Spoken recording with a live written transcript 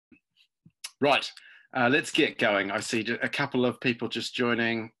Right, let's get going. I see a couple of people just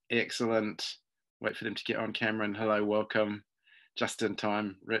joining. Excellent. Wait for them to get on camera. And hello, welcome. Just in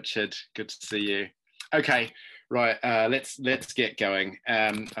time. Richard, good to see you. Okay, right, let's get going.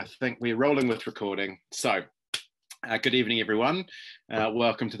 I think we're rolling with recording. So, good evening, everyone.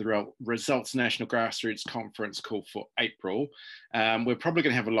 Welcome to the Results National Grassroots Conference Call for April. We're probably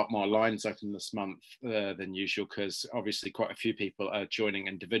going to have a lot more lines open this month than usual because obviously quite a few people are joining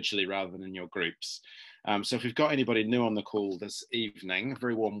individually rather than in your groups. So if we've got anybody new on the call this evening, a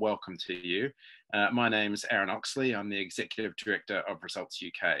very warm welcome to you. My name is Aaron Oxley. I'm the Executive Director of Results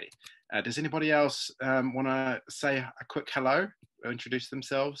UK. Does anybody else want to say a quick hello or introduce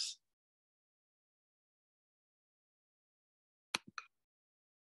themselves?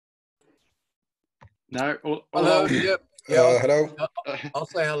 No? Hello. Yep. Yeah. Hello. I'll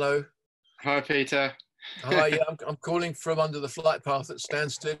say hello. Hi, Peter. Hi. Yeah, I'm calling from under the flight path at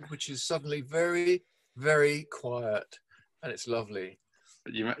Stansted, which is suddenly very, very quiet, and it's lovely.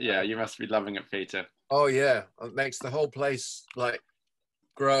 You must be loving it, Peter. Oh yeah, it makes the whole place like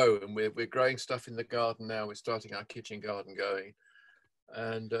grow, and we're growing stuff in the garden now. We're starting our kitchen garden going,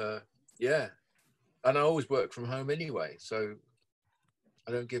 and yeah, and I always work from home anyway, so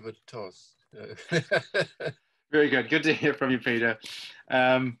I don't give a toss. Very good. Good to hear from you, Peter.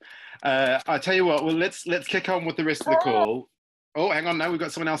 I tell you what. Well, let's kick on with the rest of the call. Oh, hang on. No, we've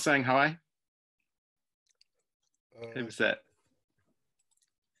got someone else saying hi. Who was that?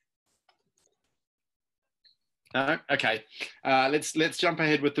 No. Okay. Let's jump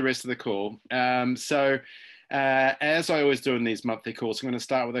ahead with the rest of the call. As I always do in these monthly calls, I'm going to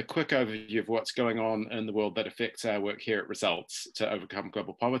start with a quick overview of what's going on in the world that affects our work here at Results to overcome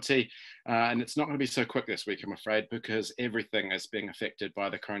global poverty. And it's not going to be so quick this week, I'm afraid, because everything is being affected by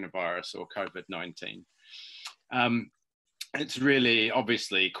the coronavirus or COVID-19. It's really,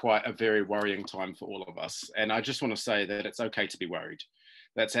 obviously, quite a very worrying time for all of us. And I just want to say that it's okay to be worried.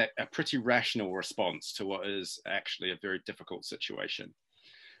 That's a pretty rational response to what is actually a very difficult situation.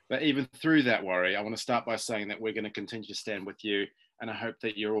 But even through that worry, I want to start by saying that we're going to continue to stand with you, and I hope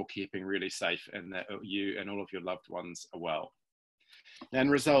that you're all keeping really safe and that you and all of your loved ones are well.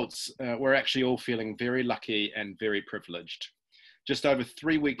 And Results, we're actually all feeling very lucky and very privileged. Just over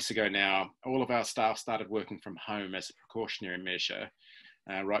 3 weeks ago now, all of our staff started working from home as a precautionary measure,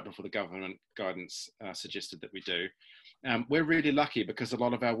 right before the government guidance suggested that we do. We're really lucky because a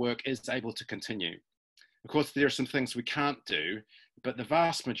lot of our work is able to continue. Of course, there are some things we can't do, but the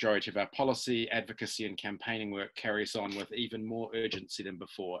vast majority of our policy, advocacy and campaigning work carries on with even more urgency than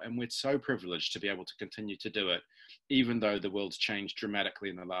before. And we're so privileged to be able to continue to do it, even though the world's changed dramatically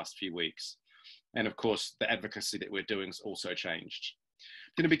in the last few weeks. And of course, the advocacy that we're doing has also changed.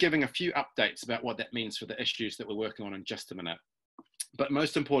 I'm going to be giving a few updates about what that means for the issues that we're working on in just a minute. But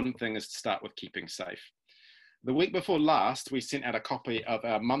most important thing is to start with keeping safe. The week before last, we sent out a copy of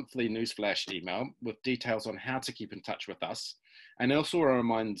our monthly newsflash email with details on how to keep in touch with us, and also a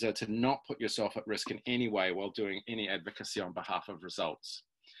reminder to not put yourself at risk in any way while doing any advocacy on behalf of Results.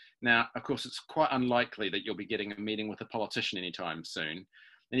 Now, of course, it's quite unlikely that you'll be getting a meeting with a politician anytime soon,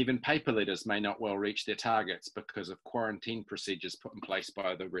 and even paper letters may not well reach their targets because of quarantine procedures put in place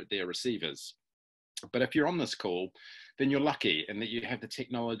by their receivers. But if you're on this call, then you're lucky in that you have the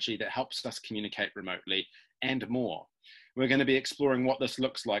technology that helps us communicate remotely and more. We're going to be exploring what this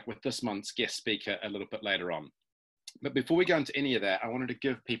looks like with this month's guest speaker a little bit later on. But before we go into any of that, I wanted to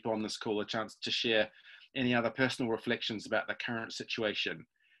give people on this call a chance to share any other personal reflections about the current situation.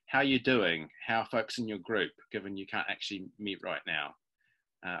 How are you doing? How are folks in your group, given you can't actually meet right now?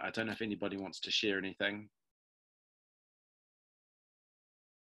 I don't know if anybody wants to share anything.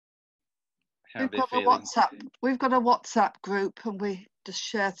 We've got a WhatsApp group and we just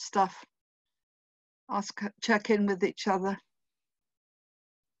share stuff, check in with each other.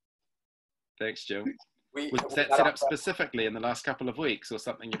 Thanks, Jill. Was that set up specifically in the last couple of weeks or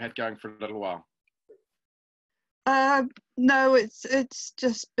something you've had going for a little while? No, it's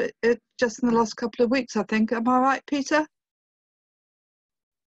just in the last couple of weeks, I think. Am I right, Peter?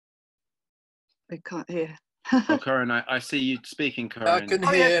 I can't hear. Oh, Corinne, I see you speaking, Corinne. I can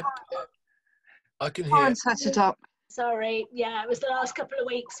hear. I can hear. Corinne set it up. Sorry, yeah, it was the last couple of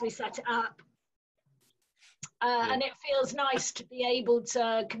weeks we set it up. And it feels nice to be able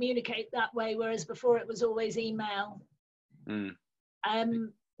to communicate that way, whereas before it was always email. Mm.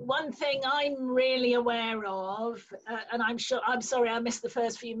 One thing I'm really aware of, and I'm sorry I missed the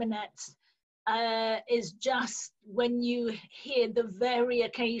first few minutes, is just when you hear the very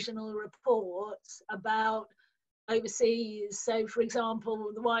occasional reports about overseas. So, for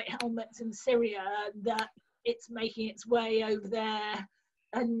example, the white helmets in Syria, that it's making its way over there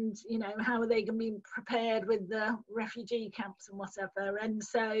and you know, how are they going to be prepared with the refugee camps and whatever. And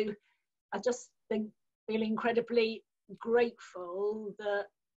so I just think, feel incredibly grateful that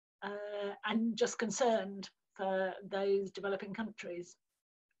and just concerned for those developing countries.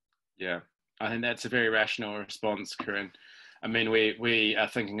 Yeah, I think that's a very rational response, Corinne. I mean, we are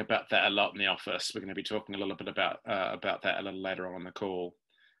thinking about that a lot in the office. We're going to be talking a little bit about that a little later on in the call.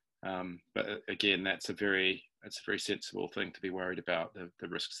 But again, it's a very sensible thing to be worried about. The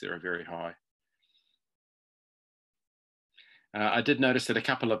risks there are very high. I did notice that a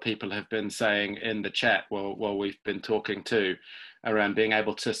couple of people have been saying in the chat while we've been talking too, around being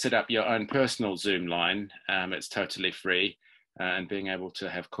able to set up your own personal Zoom line. It's totally free. And being able to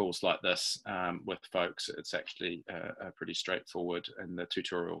have calls like this with folks, it's actually pretty straightforward in the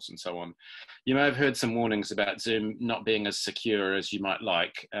tutorials and so on. You may have heard some warnings about Zoom not being as secure as you might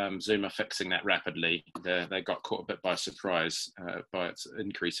like. Zoom are fixing that rapidly. They got caught a bit by surprise by its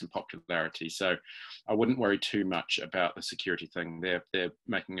increase in popularity. So I wouldn't worry too much about the security thing. They're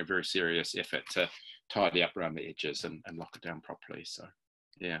making a very serious effort to tidy up around the edges and lock it down properly. So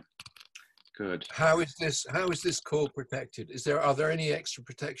yeah. Good. How is this call protected? Are there any extra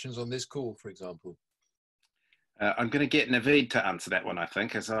protections on this call, for example? I'm going to get Naveed to answer that one, I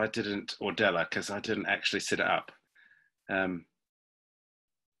think, as I didn't, or Della, because I didn't actually set it up. No,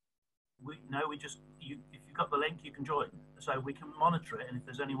 if you've got the link, you can join. So we can monitor it, and if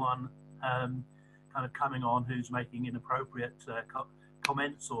there's anyone kind of coming on who's making inappropriate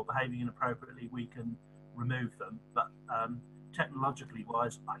comments or behaving inappropriately, we can remove them. But technologically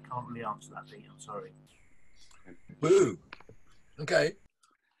wise, I can't really answer that, Pete. I'm sorry. Boo. Okay.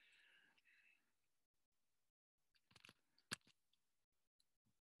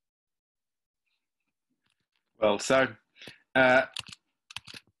 Well, so I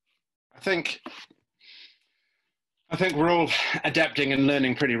think we're all adapting and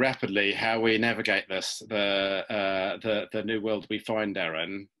learning pretty rapidly how we navigate this, the new world we find our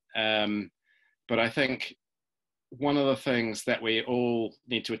in. But I think one of the things that we all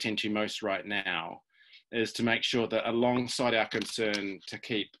need to attend to most right now is to make sure that alongside our concern to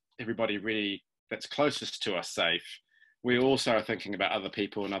keep everybody really that's closest to us safe, we also are thinking about other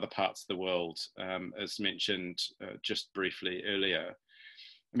people in other parts of the world, as mentioned just briefly earlier.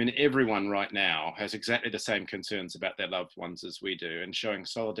 I mean, everyone right now has exactly the same concerns about their loved ones as we do, and showing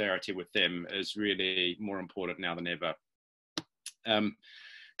solidarity with them is really more important now than ever.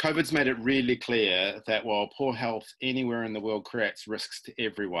 COVID's made it really clear that while poor health anywhere in the world creates risks to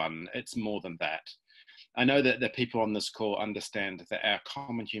everyone, it's more than that. I know that the people on this call understand that our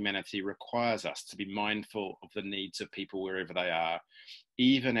common humanity requires us to be mindful of the needs of people wherever they are,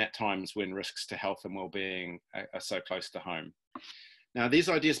 even at times when risks to health and well-being are so close to home. Now, these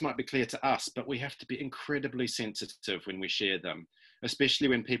ideas might be clear to us, but we have to be incredibly sensitive when we share them, especially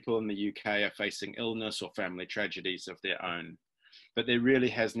when people in the UK are facing illness or family tragedies of their own. But there really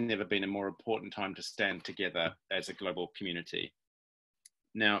has never been a more important time to stand together as a global community.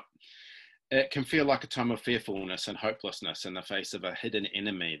 Now, it can feel like a time of fearfulness and hopelessness in the face of a hidden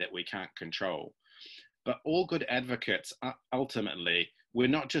enemy that we can't control. But all good advocates, ultimately, we're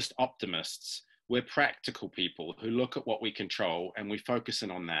not just optimists, we're practical people who look at what we control and we focus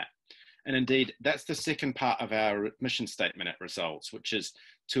in on that. And indeed, that's the second part of our mission statement at Results, which is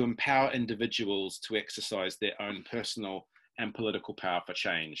to empower individuals to exercise their own personal and political power for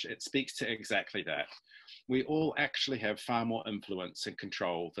change. It speaks to exactly that. We all actually have far more influence and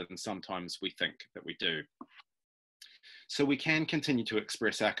control than sometimes we think that we do. So we can continue to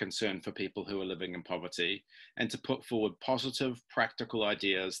express our concern for people who are living in poverty and to put forward positive, practical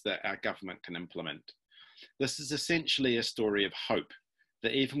ideas that our government can implement. This is essentially a story of hope,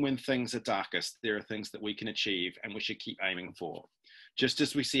 that even when things are darkest, there are things that we can achieve and we should keep aiming for. Just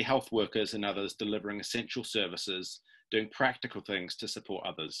as we see health workers and others delivering essential services, doing practical things to support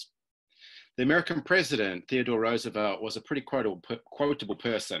others. The American president, Theodore Roosevelt, was a pretty quotable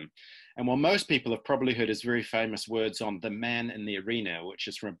person. And while most people have probably heard his very famous words on the man in the arena, which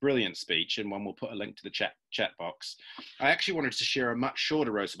is from a brilliant speech, and one will put a link to the chat box, I actually wanted to share a much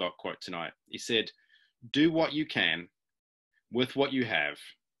shorter Roosevelt quote tonight. He said, "Do what you can with what you have,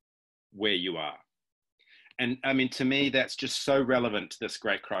 where you are." And I mean, to me, that's just so relevant to this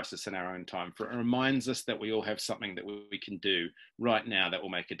great crisis in our own time, for it reminds us that we all have something that we can do right now that will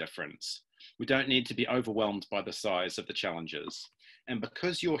make a difference. We don't need to be overwhelmed by the size of the challenges. And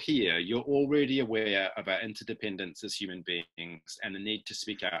because you're here, you're already aware of our interdependence as human beings and the need to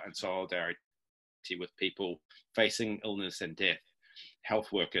speak out in solidarity with people facing illness and death,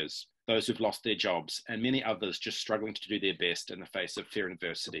 health workers, those who've lost their jobs, and many others just struggling to do their best in the face of fear and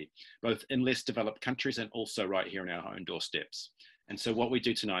adversity, both in less developed countries and also right here on our own doorsteps. And so what we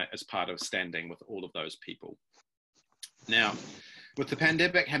do tonight is part of standing with all of those people. Now, with the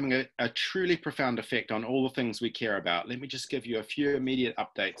pandemic having a truly profound effect on all the things we care about, let me just give you a few immediate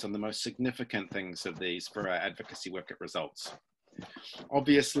updates on the most significant things of these for our advocacy work at Results.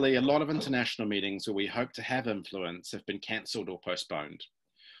 Obviously, a lot of international meetings where we hope to have influence have been cancelled or postponed.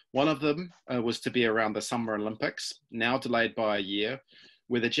 One of them was to be around the Summer Olympics, now delayed by a year,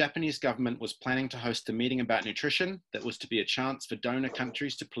 where the Japanese government was planning to host a meeting about nutrition that was to be a chance for donor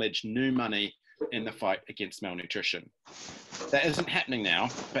countries to pledge new money in the fight against malnutrition. That isn't happening now,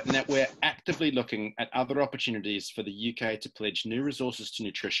 but that we're actively looking at other opportunities for the UK to pledge new resources to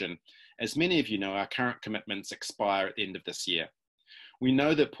nutrition. As many of you know, our current commitments expire at the end of this year. We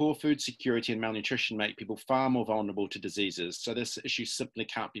know that poor food security and malnutrition make people far more vulnerable to diseases, so this issue simply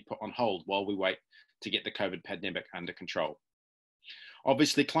can't be put on hold while we wait to get the COVID pandemic under control.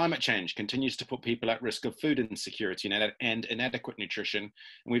 Obviously, climate change continues to put people at risk of food insecurity and inadequate nutrition.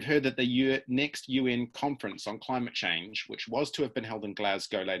 And we've heard that the next UN conference on climate change, which was to have been held in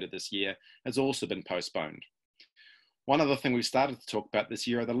Glasgow later this year, has also been postponed. One other thing we've started to talk about this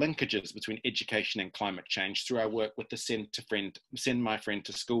year are the linkages between education and climate change through our work with the Send My Friend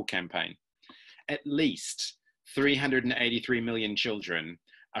to School campaign. At least 383 million children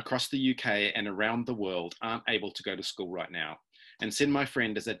across the UK and around the world aren't able to go to school right now. And Send My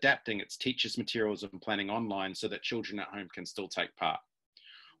Friend is adapting its teachers' materials and planning online so that children at home can still take part.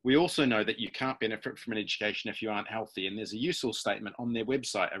 We also know that you can't benefit from an education if you aren't healthy, and there's a useful statement on their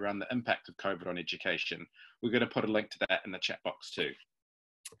website around the impact of COVID on education. We're going to put a link to that in the chat box too.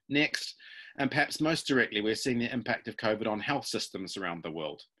 Next, and perhaps most directly, we're seeing the impact of COVID on health systems around the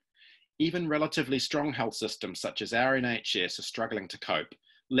world. Even relatively strong health systems such as our NHS are struggling to cope,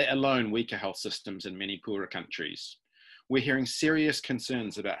 let alone weaker health systems in many poorer countries. We're hearing serious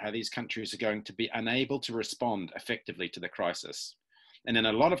concerns about how these countries are going to be unable to respond effectively to the crisis. And in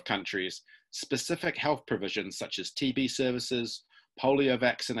a lot of countries, specific health provisions such as TB services, polio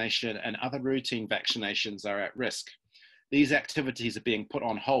vaccination, and other routine vaccinations are at risk. These activities are being put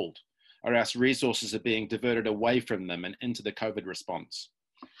on hold, or else resources are being diverted away from them and into the COVID response.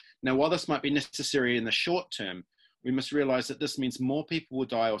 Now, while this might be necessary in the short term, we must realize that this means more people will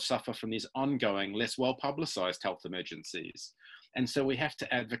die or suffer from these ongoing, less well-publicized health emergencies. And so we have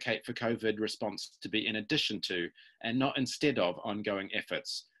to advocate for COVID response to be in addition to, and not instead of, ongoing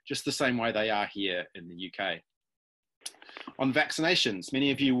efforts, just the same way they are here in the UK. On vaccinations, many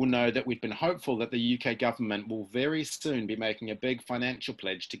of you will know that we've been hopeful that the UK government will very soon be making a big financial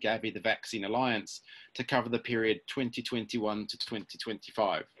pledge to Gavi, the Vaccine Alliance, to cover the period 2021 to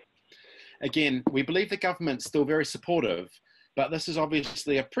 2025. Again, we believe the government's still very supportive, but this is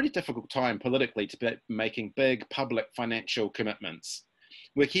obviously a pretty difficult time politically to be making big public financial commitments.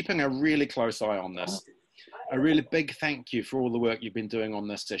 We're keeping a really close eye on this. A really big thank you for all the work you've been doing on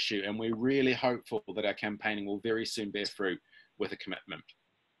this issue, and we're really hopeful that our campaigning will very soon bear fruit with a commitment.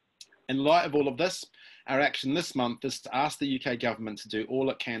 In light of all of this, our action this month is to ask the UK government to do all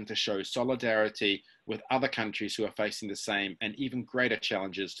it can to show solidarity with other countries who are facing the same and even greater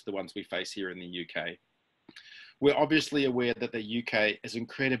challenges to the ones we face here in the UK. We're obviously aware that the UK is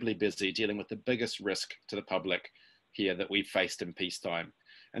incredibly busy dealing with the biggest risk to the public here that we've faced in peacetime.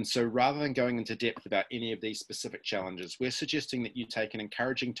 And so rather than going into depth about any of these specific challenges, we're suggesting that you take an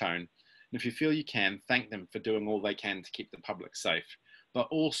encouraging tone. And if you feel you can, thank them for doing all they can to keep the public safe, but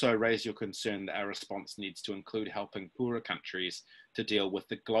also raise your concern that our response needs to include helping poorer countries to deal with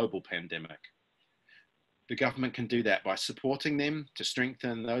the global pandemic. The government can do that by supporting them to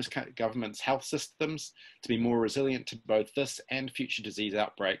strengthen those governments' health systems to be more resilient to both this and future disease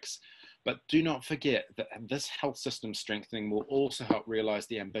outbreaks. But do not forget that this health system strengthening will also help realize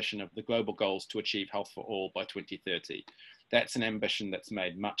the ambition of the global goals to achieve health for all by 2030. That's an ambition that's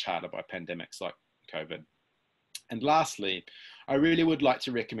made much harder by pandemics like COVID. And lastly, I really would like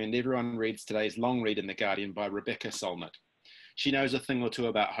to recommend everyone reads today's long read in The Guardian by Rebecca Solnit. She knows a thing or two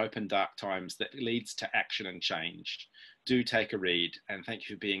about hope in dark times that leads to action and change. Do take a read, and thank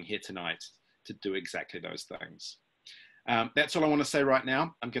you for being here tonight to do exactly those things. That's all I want to say right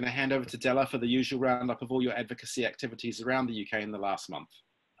now. I'm going to hand over to Della for the usual roundup of all your advocacy activities around the UK in the last month.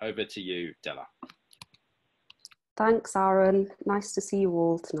 Over to you, Della. Thanks, Aaron. Nice to see you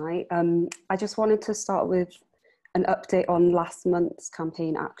all tonight. I just wanted to start with an update on last month's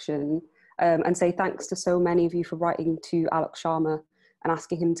campaign action and say thanks to so many of you for writing to Alok Sharma and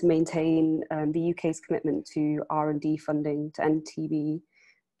asking him to maintain the UK's commitment to R&D funding to end TB.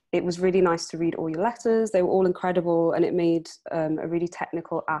 It was really nice to read all your letters. They were all incredible, and it made a really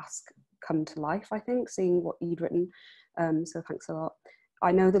technical ask come to life, I think, seeing what you'd written. So thanks a lot.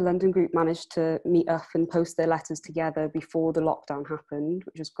 I know the London group managed to meet up and post their letters together before the lockdown happened,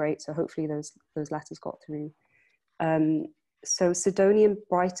 which was great. So hopefully those letters got through. So Sidonia and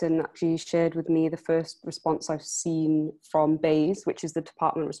Brighton actually shared with me the first response I've seen from BAYS, which is the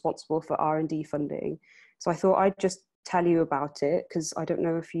department responsible for R&D funding. So I thought I'd just tell you about it, because I don't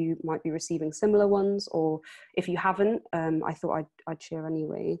know if you might be receiving similar ones, or if you haven't, I thought I'd share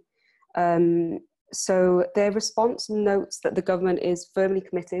anyway. So their response notes that the government is firmly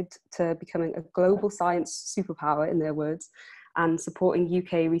committed to becoming a global science superpower, in their words, and supporting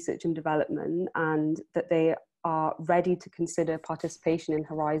UK research and development, and that they are ready to consider participation in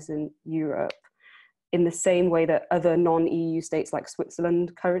Horizon Europe in the same way that other non-EU states like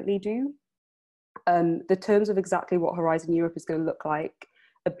Switzerland currently do. The terms of exactly what Horizon Europe is going to look like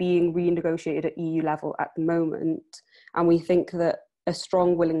are being renegotiated at EU level at the moment, and we think that a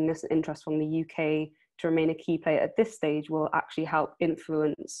strong willingness and interest from the UK to remain a key player at this stage will actually help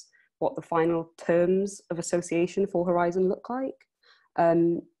influence what the final terms of association for Horizon look like.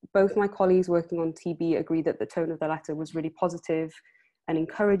 Both my colleagues working on TB agree that the tone of the letter was really positive and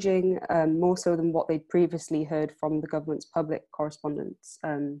encouraging, more so than what they'd previously heard from the government's public correspondence.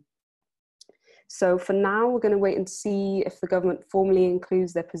 So for now, we're going to wait and see if the government formally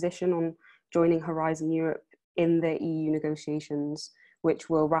includes their position on joining Horizon Europe in their EU negotiations, which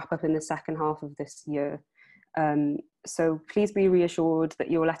will wrap up in the second half of this year. So please be reassured that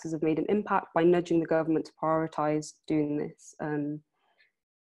your letters have made an impact by nudging the government to prioritise doing this.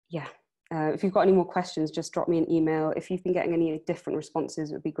 If you've got any more questions, just drop me an email. If you've been getting any different responses,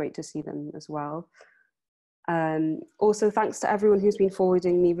 it would be great to see them as well. Also, thanks to everyone who's been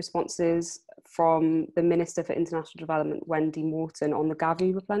forwarding me responses from the Minister for International Development, Wendy Morton, on the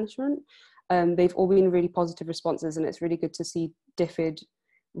Gavi replenishment. They've all been really positive responses, and it's really good to see DFID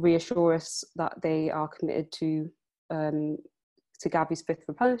reassure us that they are committed to Gavi's 5th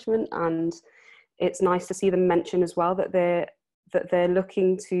replenishment. And it's nice to see them mention as well that they're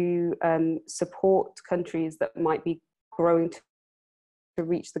looking to support countries that might be growing to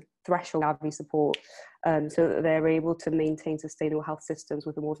reach the threshold of Gavi support, so that they're able to maintain sustainable health systems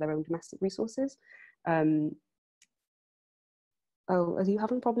with more of their own domestic resources. Oh, are you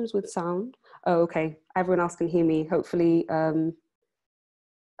having problems with sound? Oh, okay. Everyone else can hear me. Hopefully,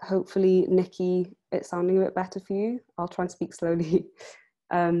 hopefully, Nikki, it's sounding a bit better for you. I'll try and speak slowly.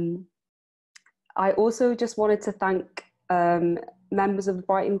 I also just wanted to thank members of the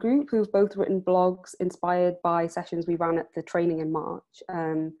Brighton group who've both written blogs inspired by sessions we ran at the training in March,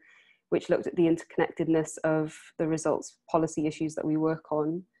 which looked at the interconnectedness of the results policy issues that we work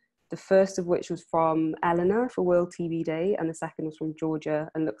on. The first of which was from Ellena for World TB Day, and the second was from Georgia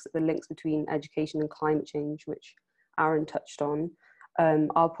and looks at the links between education and climate change, which Aaron touched on.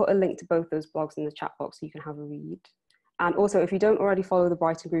 I'll put a link to both those blogs in the chat box so you can have a read. And also, if you don't already follow the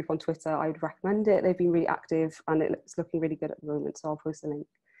Brighton group on Twitter, I would recommend it. They've been really active and it's looking really good at the moment, so I'll post a link.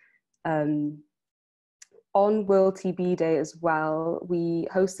 On World TB Day as well, we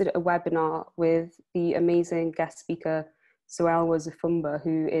hosted a webinar with the amazing guest speaker, Soelwa Zifumba,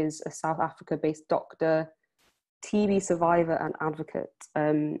 who is a South Africa-based doctor, TB survivor and advocate.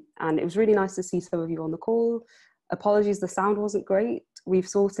 And it was really nice to see some of you on the call. Apologies, the sound wasn't great. We've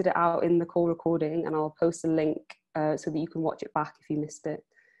sorted it out in the call recording, and I'll post a link so that you can watch it back if you missed it.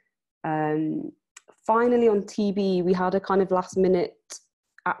 Finally, on TB, we had a kind of last minute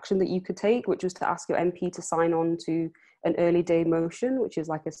action that you could take, which was to ask your MP to sign on to an early day motion, which is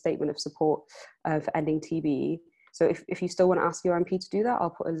like a statement of support for ending TB. So if you still want to ask your MP to do that, I'll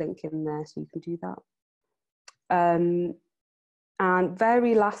put a link in there so you can do that. And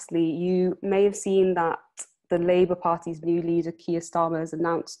very lastly, you may have seen that the Labour Party's new leader, Keir Starmer, has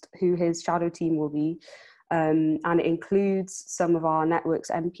announced who his shadow team will be. And it includes some of our network's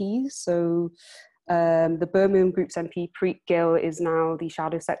MPs. So the Birmingham Group's MP, Preet Gill, is now the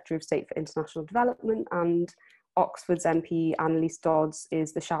Shadow Secretary of State for International Development, and Oxford's MP, Annalise Dodds,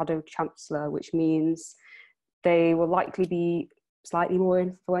 is the Shadow Chancellor, which means they will likely be slightly more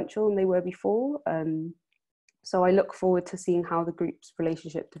influential than they were before. So I look forward to seeing how the group's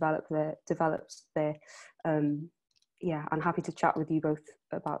relationship develops there. Yeah, I'm happy to chat with you both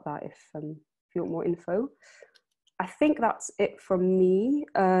about that if you want more info. I think that's it from me.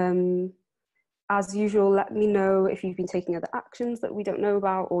 As usual, let me know if you've been taking other actions that we don't know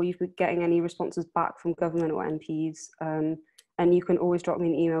about, or you've been getting any responses back from government or MPs. And you can always drop me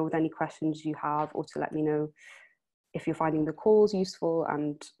an email with any questions you have, or to let me know if you're finding the calls useful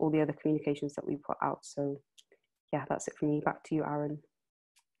and all the other communications that we put out. So yeah, that's it from me. Back to you, Aaron.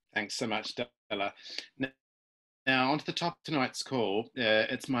 Thanks so much, Stella. Now, on to the top of tonight's call.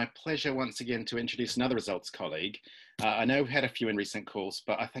 It's my pleasure once again to introduce another results colleague, I know we've had a few in recent calls,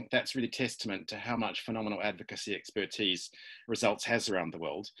 but I think that's really testament to how much phenomenal advocacy expertise Results has around the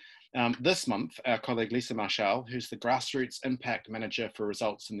world. This month, our colleague Lisa Marshall, who's the Grassroots Impact Manager for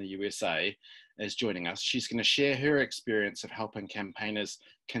Results in the USA, is joining us. She's going to share her experience of helping campaigners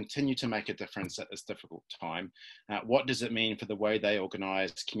continue to make a difference at this difficult time. What does it mean for the way they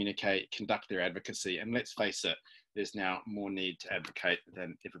organise, communicate, conduct their advocacy? And let's face it, there's now more need to advocate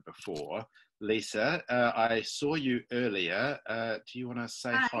than ever before. Lisa, I saw you earlier. Do you want to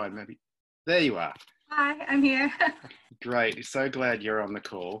say hi? Maybe. There you are. Hi, I'm here. Great, so glad you're on the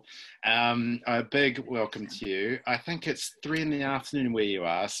call. A big welcome to you. I think it's 3 in the afternoon where you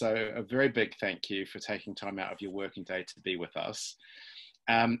are, so a very big thank you for taking time out of your working day to be with us.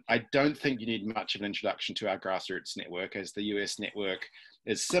 I don't think you need much of an introduction to our Grassroots network, as the US network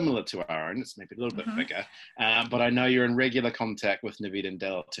is similar to our own. It's maybe a little bit bigger, but I know you're in regular contact with Naveed and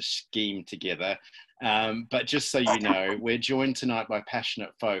Dell to scheme together. But just so you know, we're joined tonight by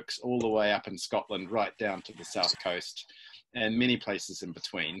passionate folks all the way up in Scotland, right down to the south coast, and many places in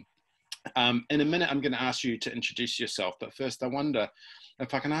between. In a minute, I'm going to ask you to introduce yourself, but first I wonder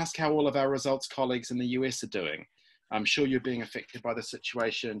if I can ask how all of our Results colleagues in the US are doing. I'm sure you're being affected by the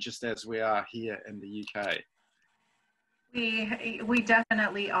situation just as we are here in the UK. We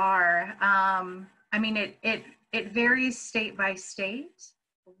definitely are. I mean, it varies state by state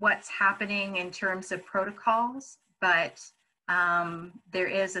what's happening in terms of protocols, but there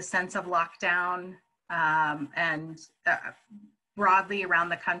is a sense of lockdown and broadly around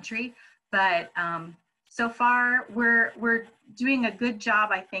the country. But so far, we're doing a good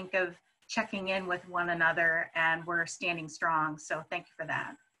job, I think, of checking in with one another, and we're standing strong. So thank you for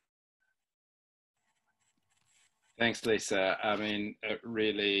that. Thanks, Lisa. I mean,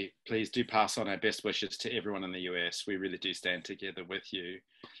 really, please do pass on our best wishes to everyone in the US. We really do stand together with you.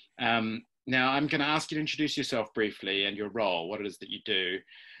 Now, I'm going to ask you to introduce yourself briefly and your role, what it is that you do,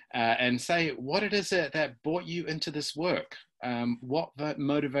 and say what it is that brought you into this work. What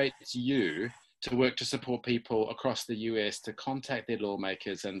motivates you to work to support people across the US to contact their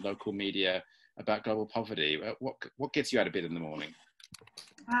lawmakers and local media about global poverty? What gets you out of bed in the morning?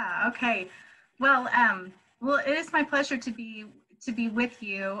 Okay. Well, it is my pleasure to be with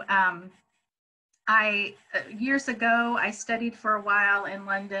you. Years ago, I studied for a while in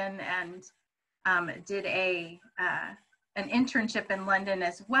London and did an internship in London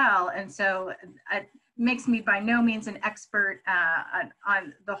as well. And so it makes me by no means an expert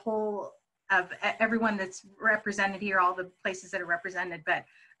on the whole of everyone that's represented here, all the places that are represented, but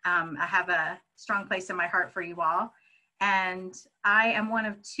I have a strong place in my heart for you all. And I am one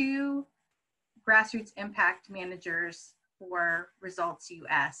of 2 Grassroots Impact Managers for Results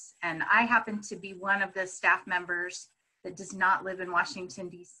US. And I happen to be one of the staff members that does not live in Washington,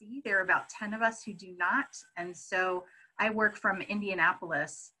 DC. There are about 10 of us who do not. And so I work from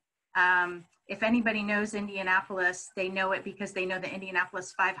Indianapolis. If anybody knows Indianapolis, they know it because they know the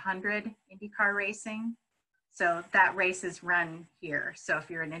Indianapolis 500 IndyCar racing. So that race is run here. So if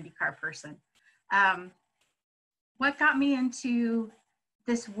you're an IndyCar person. What got me into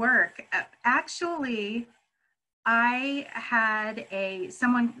this work? Actually, I had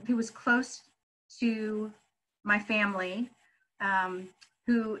someone who was close to my family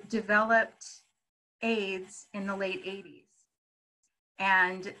who developed AIDS in the late 80s.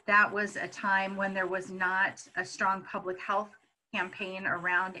 And that was a time when there was not a strong public health campaign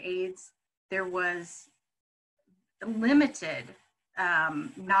around AIDS. There was limited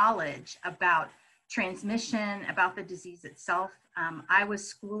knowledge about transmission, about the disease itself. I was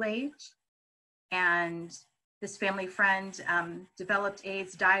school age, and this family friend developed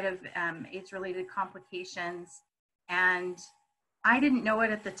AIDS, died of AIDS-related complications. And I didn't know it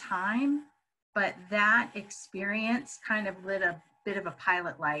at the time, but that experience kind of lit a bit of a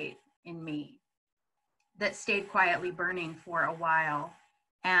pilot light in me that stayed quietly burning for a while.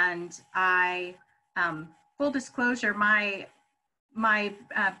 And I, full disclosure, my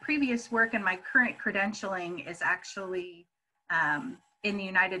previous work and my current credentialing is actually in the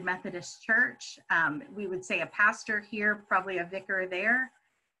United Methodist Church. We would say a pastor here, probably a vicar there.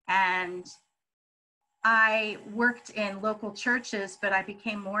 And I worked in local churches, but I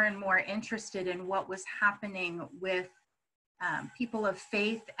became more and more interested in what was happening with people of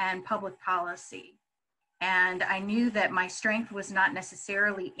faith and public policy. And I knew that my strength was not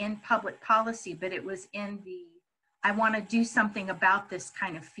necessarily in public policy, but it was in I want to do something about this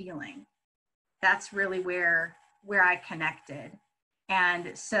kind of feeling. That's really where I connected.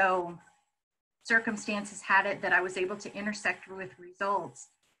 And so circumstances had it that I was able to intersect with Results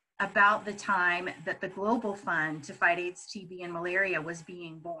about the time that the Global Fund to fight AIDS, TB, and malaria was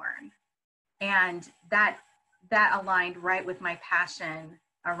being born. And that that aligned right with my passion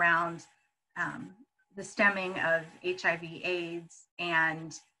around the stemming of HIV/AIDS.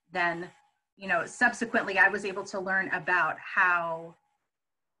 And then, you know, subsequently I was able to learn about how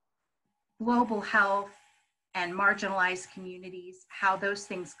global health and marginalized communities, how those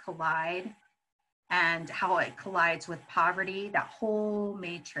things collide and how it collides with poverty, that whole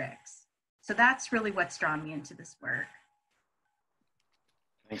matrix. So that's really what's drawn me into this work.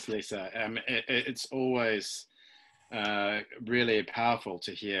 Thanks, Lisa. It's always really powerful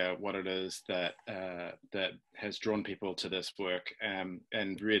to hear what it is that that has drawn people to this work, and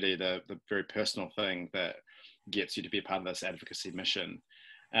really the very personal thing that gets you to be a part of this advocacy mission.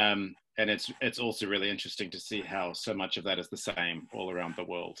 And it's also really interesting to see how so much of that is the same all around the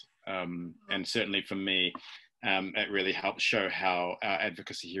world. And certainly for me, it really helps show how our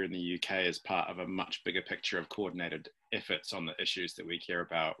advocacy here in the UK is part of a much bigger picture of coordinated efforts on the issues that we care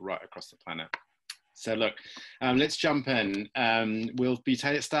about right across the planet. So look, let's jump in. We'll be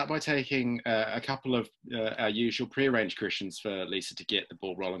start by taking a couple of our usual pre-arranged questions for Lisa to get the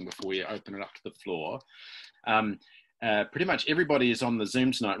ball rolling before we open it up to the floor. Pretty much everybody is on the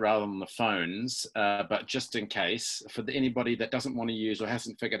Zoom tonight rather than the phones, but just in case, for anybody that doesn't want to use or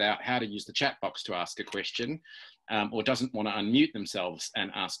hasn't figured out how to use the chat box to ask a question, or doesn't want to unmute themselves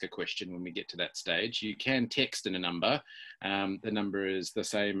and ask a question when we get to that stage, you can text in a number. The number is the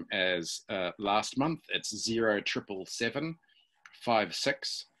same as last month. It's 0777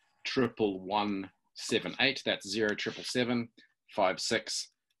 56 11178. That's 0777 56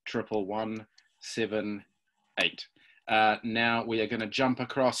 11178. Now we are going to jump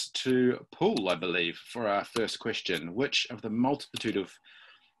across to Paul, I believe, for our first question. Which of the multitude of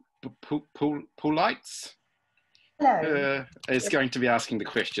Paulites is going to be asking the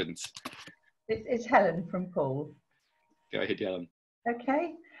questions? It's Helen from Paul. Go ahead, Helen.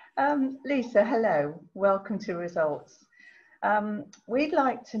 Okay. Lisa, hello. Welcome to Results. We'd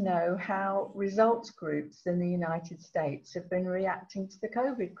like to know how results groups in the United States have been reacting to the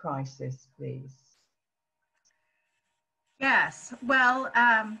COVID crisis, please. Yes, well,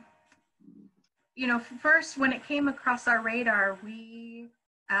 you know, first, when it came across our radar, we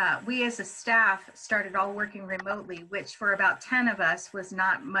as a staff started all working remotely, which for about 10 of us was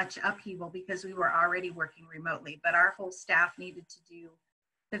not much upheaval because we were already working remotely, but our whole staff needed to do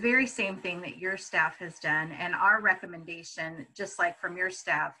the very same thing that your staff has done. And our recommendation, just like from your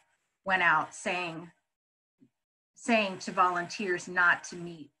staff, went out saying to volunteers not to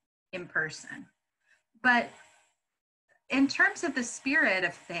meet in person. But in terms of the spirit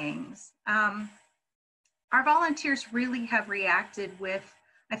of things, our volunteers really have reacted with,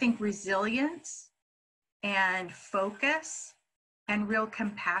 I think, resilience and focus and real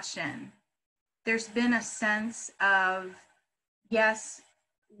compassion. There's been a sense of, yes,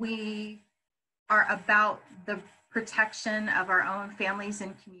 we are about the protection of our own families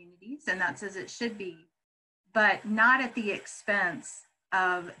and communities, and that's as it should be, but not at the expense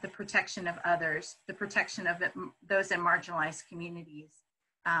of the protection of others, the protection of those in marginalized communities,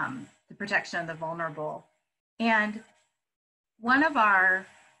 the protection of the vulnerable. And one of our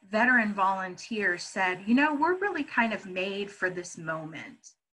veteran volunteers said, you know, we're really kind of made for this moment.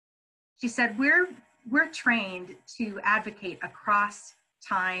 She said, we're trained to advocate across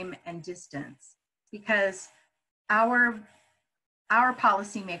time and distance because our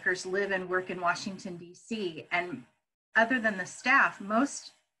policymakers live and work in Washington, D.C., and other than the staff,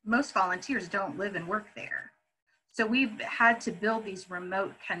 most volunteers don't live and work there. So we've had to build these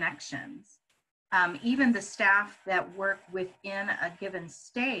remote connections. Even the staff that work within a given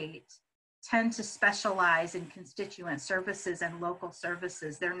state tend to specialize in constituent services and local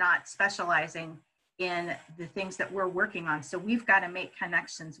services. They're not specializing in the things that we're working on. So we've got to make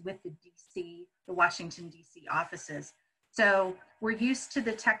connections with the Washington, D.C. offices. So we're used to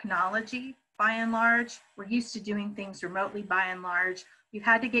the technology. By and large, we're used to doing things remotely by and large. We've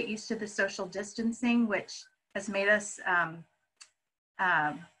had to get used to the social distancing, which has made us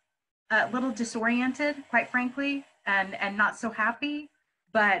a little disoriented, quite frankly, and not so happy.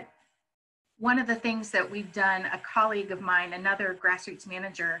 But one of the things that we've done, a colleague of mine, another grassroots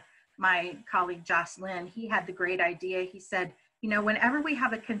manager, my colleague Jocelyn, he had the great idea. He said, you know, whenever we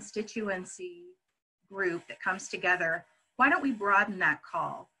have a constituency group that comes together, why don't we broaden that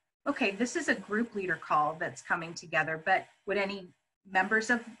call? Okay, this is a group leader call that's coming together, but would any members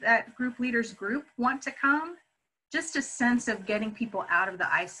of that group leaders group want to come? Just a sense of getting people out of the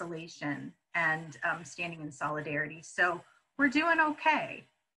isolation and standing in solidarity. So we're doing okay.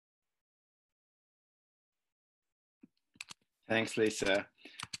 Thanks, Lisa.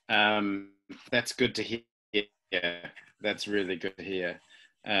 That's good to hear. That's really good to hear.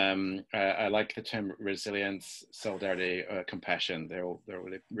 I like the term resilience, solidarity, compassion. They're all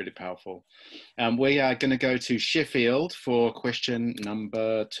really, really powerful. We are going to go to Sheffield for question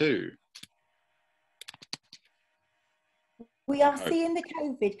number 2. We are seeing the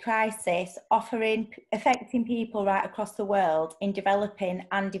COVID crisis affecting people right across the world in developing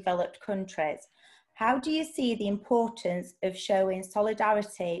and developed countries. How do you see the importance of showing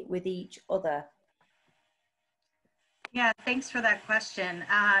solidarity with each other? Yeah, thanks for that question.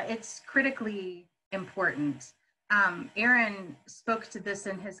 It's critically important. Aaron spoke to this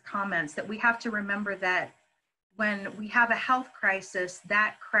in his comments, that we have to remember that when we have a health crisis,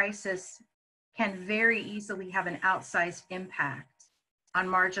 that crisis can very easily have an outsized impact on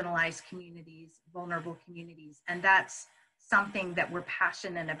marginalized communities, vulnerable communities, and that's something that we're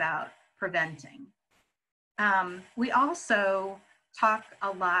passionate about preventing. We also talk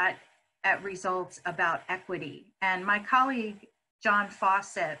a lot at Results about equity, and my colleague John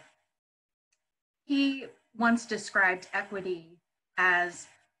Fawcett, he once described equity as,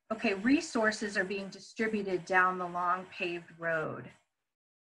 okay, resources are being distributed down the long paved road,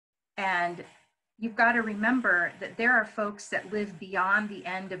 and you've got to remember that there are folks that live beyond the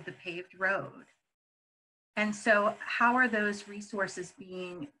end of the paved road. And so how are those resources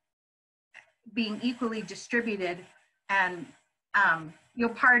being equally distributed? And you'll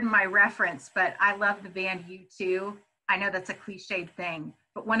pardon my reference, but I love the band U2. I know that's a cliched thing,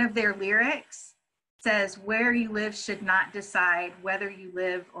 but one of their lyrics says, where you live should not decide whether you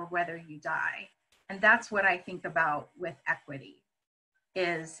live or whether you die. And that's what I think about with equity,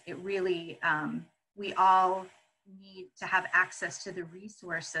 is it really, we all need to have access to the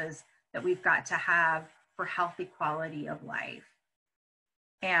resources that we've got to have for healthy quality of life.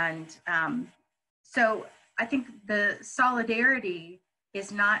 And so I think the solidarity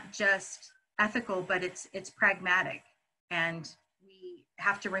is not just ethical, but it's pragmatic. And we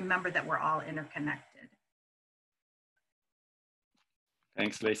have to remember that we're all interconnected.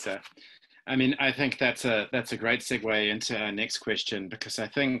 Thanks, Lisa. I mean, I think that's a great segue into our next question, because I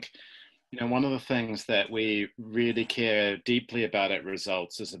think, you know, one of the things that we really care deeply about at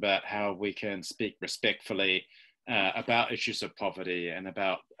Results is about how we can speak respectfully about issues of poverty and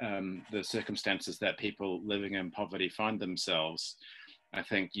about the circumstances that people living in poverty find themselves. I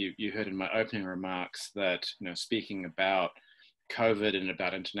think you heard in my opening remarks that, you know, speaking about COVID and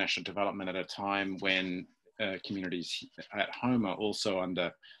about international development at a time when communities at home are also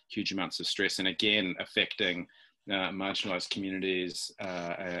under huge amounts of stress, and again affecting marginalized communities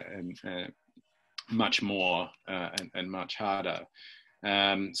and much more and much harder.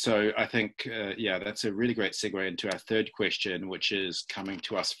 So I think, yeah, that's a really great segue into our third question, which is coming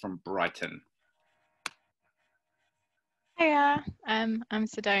to us from Brighton. Hiya, I'm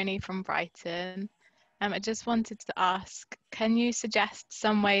Sidoni from Brighton. I just wanted to ask, can you suggest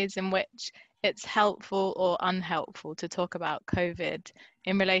some ways in which it's helpful or unhelpful to talk about COVID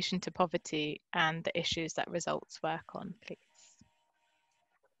in relation to poverty and the issues that Results work on, please?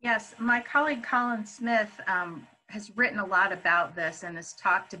 Yes, my colleague Colin Smith has written a lot about this and has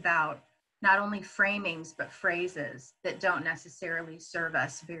talked about not only framings, but phrases that don't necessarily serve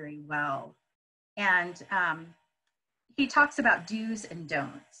us very well. And he talks about do's and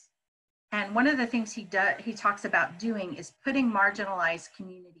don'ts. And one of the things he talks about doing is putting marginalized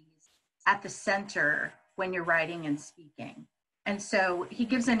communities at the center when you're writing and speaking. And so he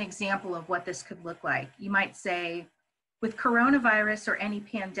gives an example of what this could look like. You might say, with coronavirus or any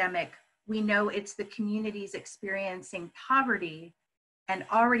pandemic, we know it's the communities experiencing poverty and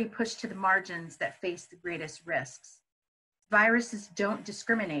already pushed to the margins that face the greatest risks. Viruses don't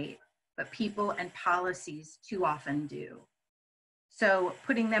discriminate, but people and policies too often do. So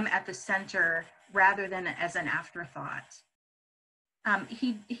putting them at the center rather than as an afterthought.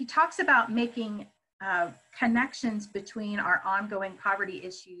 He talks about making connections between our ongoing poverty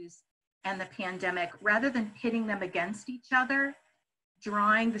issues and the pandemic, rather than pitting them against each other,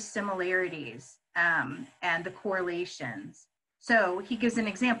 drawing the similarities and the correlations. So he gives an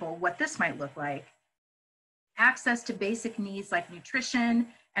example of what this might look like. Access to basic needs like nutrition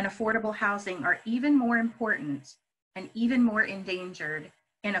and affordable housing are even more important and even more endangered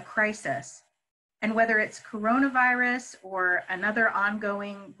in a crisis. And whether it's coronavirus or another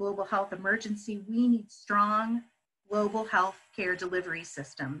ongoing global health emergency, we need strong global health care delivery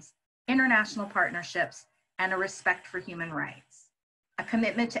systems, international partnerships, and a respect for human rights. A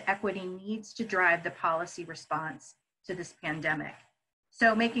commitment to equity needs to drive the policy response to this pandemic.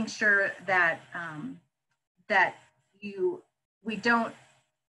 So making sure that we don't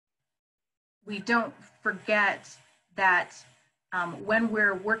forget that when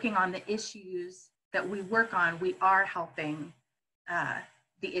we're working on the issues that we work on, we are helping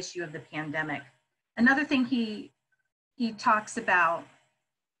the issue of the pandemic. Another thing he talks about,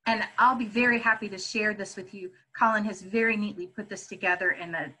 and I'll be very happy to share this with you, Colin has very neatly put this together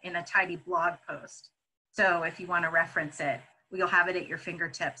in a tidy blog post. So if you want to reference it, you'll have it at your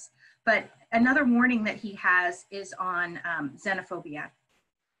fingertips. But another warning that he has is on xenophobia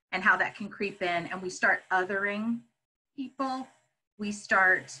and how that can creep in, and we start othering people, we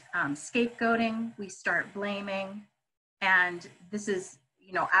start scapegoating, we start blaming, and this is,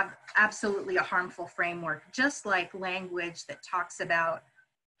 you know, absolutely a harmful framework, just like language that talks about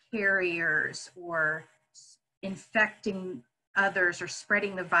carriers or infecting others or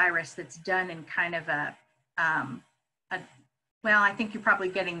spreading the virus that's done in kind of a well, I think you're probably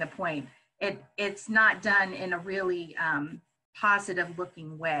getting the point. It's not done in a really positive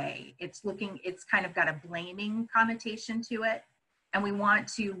looking way. It's kind of got a blaming connotation to it, and we want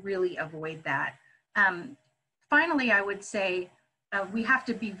to really avoid that. Finally, I would say we have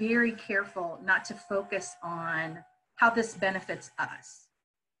to be very careful not to focus on how this benefits us.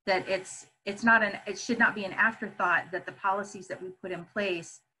 That it should not be an afterthought that the policies that we put in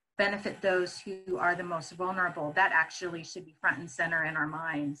place benefit those who are the most vulnerable. That actually should be front and center in our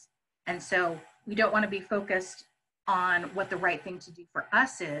minds. And so we don't want to be focused on what the right thing to do for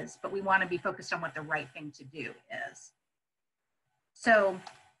us is, but we want to be focused on what the right thing to do is. So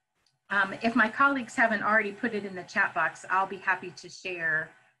if my colleagues haven't already put it in the chat box, I'll be happy to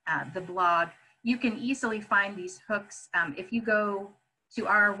share the blog. You can easily find these hooks. If you go to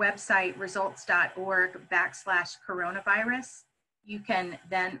our website, results.org/coronavirus, you can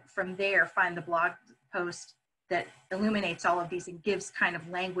then from there find the blog post that illuminates all of these and gives kind of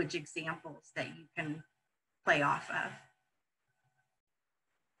language examples that you can play off of.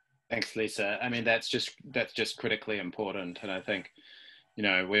 Thanks, Lisa. I mean, that's just critically important, and I think, you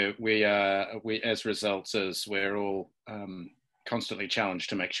know, we as results, we're all constantly challenged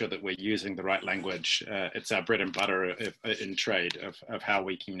to make sure that we're using the right language. It's our bread and butter in trade of how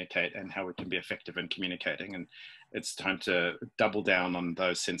we communicate and how we can be effective in communicating, and it's time to double down on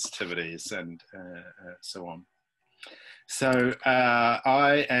those sensitivities and so on. So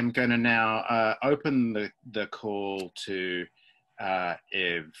I am going to now open the call to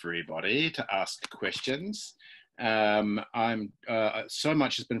everybody to ask questions. So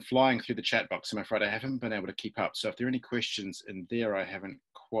much has been flying through the chat box, I'm afraid I haven't been able to keep up. So if there are any questions in there, I haven't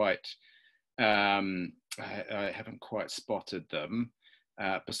quite spotted them.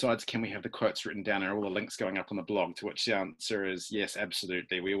 Besides, can we have the quotes written down and all the links going up on the blog? To which the answer is yes,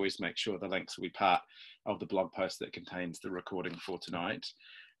 absolutely. We always make sure the links will be part of the blog post that contains the recording for tonight.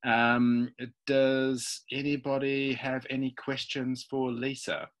 Does anybody have any questions for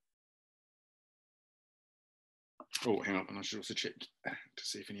Lisa? Oh, hang on, and I should also check to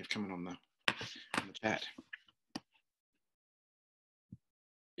see if any have come in on the chat.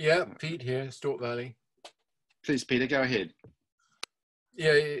 Yeah, Pete here, Stork Valley. Please, Peter, go ahead.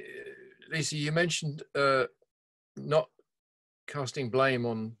 Yeah, Lisa, you mentioned not casting blame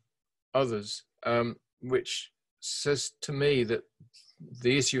on others, which says to me that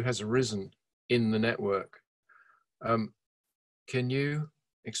the issue has arisen in the network. Can you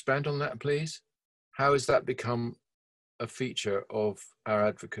expand on that, please? How has that become a feature of our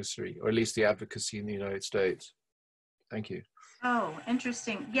advocacy, or at least the advocacy in the United States? Thank you. Oh,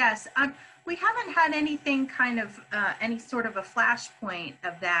 interesting. Yes, we haven't had anything kind of, any sort of a flashpoint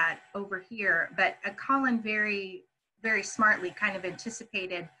of that over here, but Colin very, very smartly kind of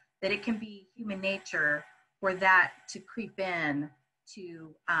anticipated that it can be human nature for that to creep in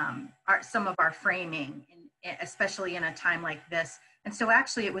to some of our framing, especially in a time like this. And so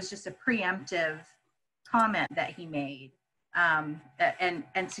actually it was just a preemptive comment that he made and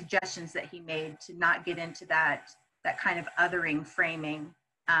suggestions that he made to not get into that kind of othering framing.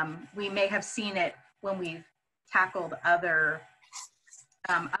 We may have seen it when we've tackled other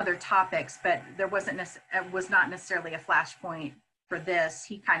topics, but there was not necessarily a flashpoint for this.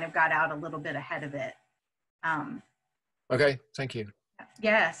 He kind of got out a little bit ahead of it. Okay, thank you.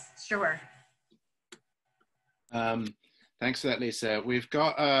 Yes, sure. Thanks for that, Lisa. We've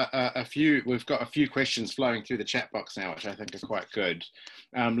got a few questions flowing through the chat box now, which I think are quite good.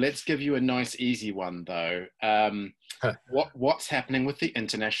 Let's give you a nice, easy one though. What's happening with the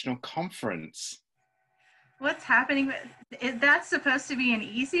international conference? What's happening? Is that supposed to be an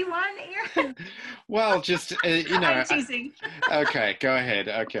easy one, Aaron? Well, just you know. I'm teasing. Okay, go ahead.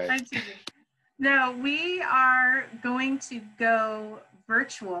 Okay. I'm teasing. No, we are going to go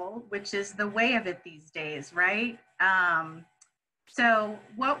virtual, which is the way of it these days, right? So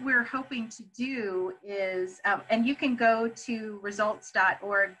what we're hoping to do is, and you can go to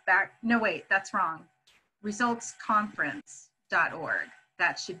results.org no, wait, that's wrong. Resultsconference.org.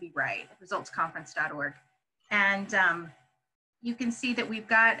 that should be right, resultsconference.org. And you can see that we've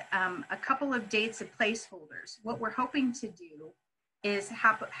got a couple of dates of placeholders. What we're hoping to do is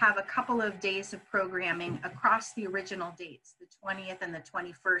have a couple of days of programming across the original dates, the 20th and the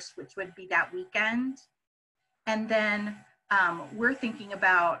 21st, which would be that weekend. And then we're thinking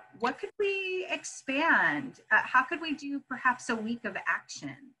about what could we expand? How could we do perhaps a week of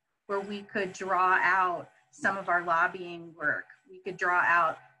action where we could draw out some of our lobbying work? We could draw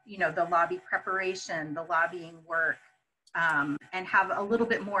out, you know, the lobby preparation, the lobbying work, and have a little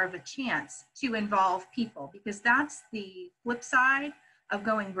bit more of a chance to involve people, because that's the flip side of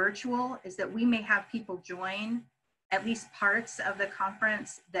going virtual, is that we may have people join at least parts of the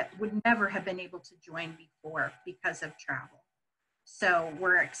conference that would never have been able to join before because of travel. So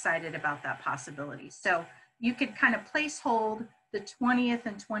we're excited about that possibility. So you could kind of placehold the 20th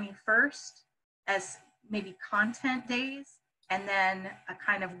and 21st as maybe content days, and then a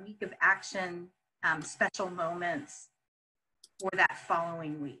kind of week of action, special moments for that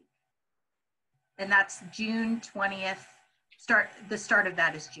following week. And that's June 20th. The start of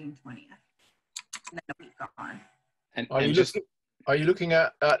that is June 20th, and then a week on. And are you looking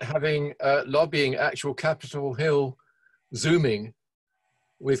at having lobbying actual Capitol Hill Zooming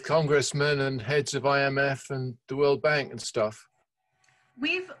with congressmen and heads of IMF and the World Bank and stuff?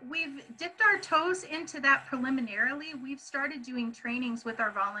 We've dipped our toes into that preliminarily. We've started doing trainings with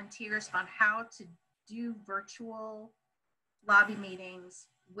our volunteers on how to do virtual lobby meetings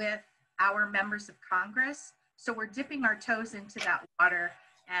with our members of Congress. So we're dipping our toes into that water.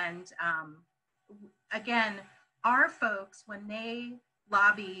 And again, our folks, when they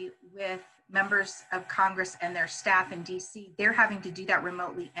lobby with members of Congress and their staff in DC, they're having to do that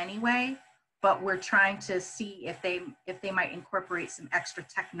remotely anyway, but we're trying to see if they might incorporate some extra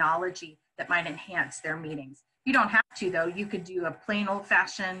technology that might enhance their meetings. You don't have to though. You could do a plain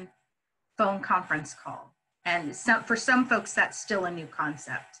old-fashioned phone conference call. And for some folks, that's still a new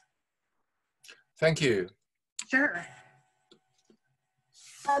concept. Thank you. Sure.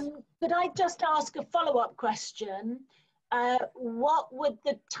 Could I just ask a follow-up question? What would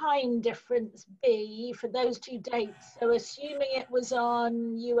the time difference be for those two dates? So assuming it was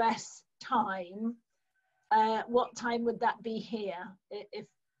on US time, what time would that be here if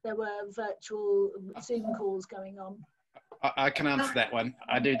there were virtual Zoom calls going on? I can answer that one.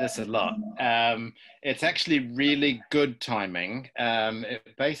 I do this a lot. It's actually really good timing.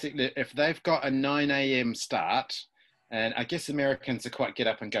 Basically, if they've got a 9 a.m. start, and I guess Americans are quite get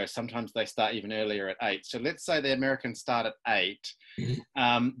up and go. Sometimes they start even earlier at 8. So let's say the Americans start at 8.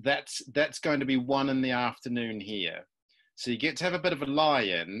 That's going to be 1 in the afternoon here. So you get to have a bit of a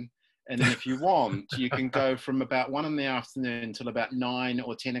lie-in. And then if you want, you can go from about 1 in the afternoon till about 9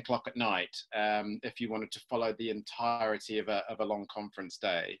 or 10 o'clock at night, if you wanted to follow the entirety of a long conference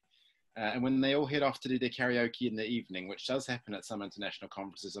day. And when they all head off to do their karaoke in the evening, which does happen at some international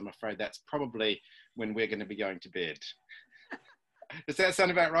conferences, I'm afraid that's probably when we're going to be going to bed. Does that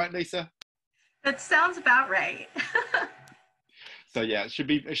sound about right, Lisa? That sounds about right. So yeah, it should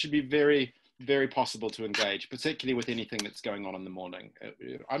be very, very possible to engage, particularly with anything that's going on in the morning.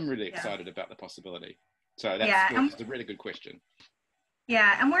 I'm really excited about the possibility. So that's a really good question.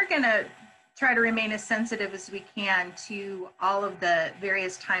 Yeah, and we're going to try to remain as sensitive as we can to all of the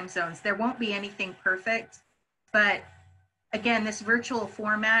various time zones. There won't be anything perfect, but again, this virtual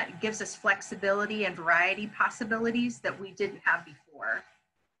format gives us flexibility and variety possibilities that we didn't have before.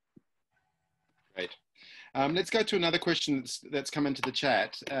 Great. Let's go to another question that's come into the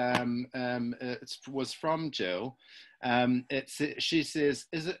chat. It was from Jill. She says,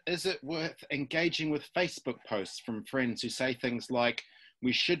 is it worth engaging with Facebook posts from friends who say things like,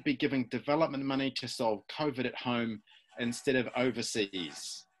 we should be giving development money to solve COVID at home instead of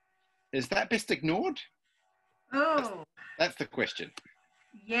overseas? Is that best ignored? Oh. That's the question.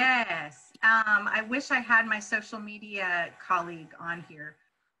 Yes. I wish I had my social media colleague on here.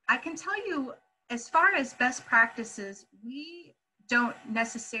 I can tell you, as far as best practices, we don't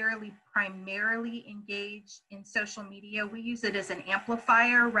necessarily primarily engage in social media. We use it as an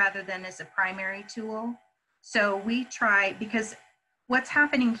amplifier rather than as a primary tool. So we try, because what's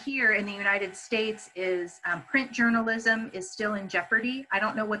happening here in the United States is print journalism is still in jeopardy. I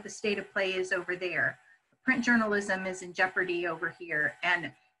don't know what the state of play is over there. Print journalism is in jeopardy over here.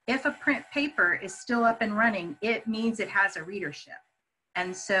 And if a print paper is still up and running, it means it has a readership.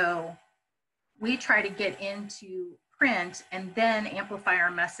 And so we try to get into print and then amplify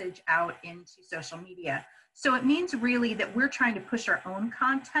our message out into social media. So it means really that we're trying to push our own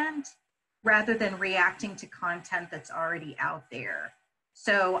content rather than reacting to content that's already out there.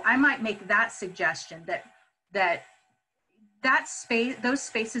 So I might make that suggestion that that space, those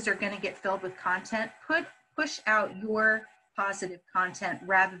spaces are going to get filled with content. Push out your positive content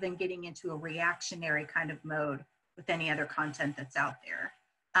rather than getting into a reactionary kind of mode with any other content that's out there.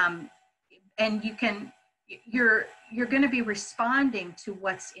 And you're going to be responding to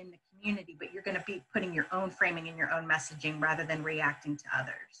what's in the community, but you're going to be putting your own framing and your own messaging rather than reacting to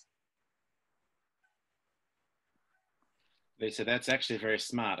others. Lisa, that's actually very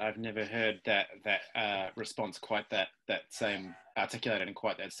smart. I've never heard that response quite that same, articulated in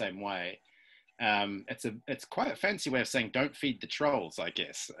quite that same way. It's quite a fancy way of saying don't feed the trolls, I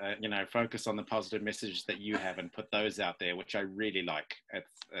guess. You know, focus on the positive messages that you have and put those out there, which I really like.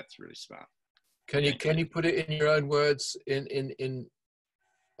 That's really smart. Can you put it in your own words, in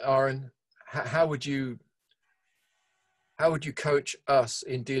Aaron? How would you coach us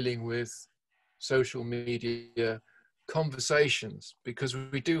in dealing with social media conversations, because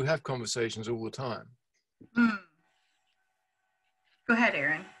we do have conversations all the time? Go ahead,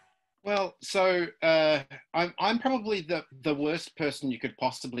 Aaron. Well, so I'm probably the worst person you could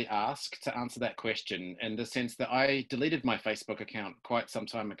possibly ask to answer that question, in the sense that I deleted my Facebook account quite some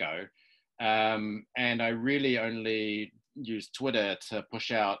time ago, and I really only use Twitter to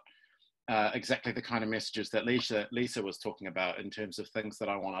push out exactly the kind of messages that Lisa was talking about, in terms of things that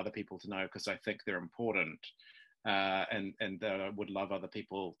I want other people to know because I think they're important, and that I would love other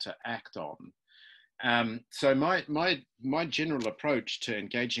people to act on. So my general approach to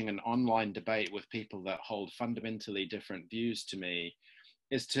engaging an online debate with people that hold fundamentally different views to me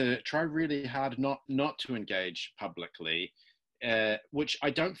is to try really hard not to engage publicly, which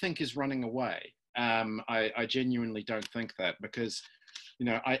I don't think is running away. I genuinely don't think that, because, you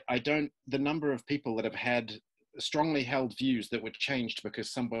know, the number of people that have had strongly held views that were changed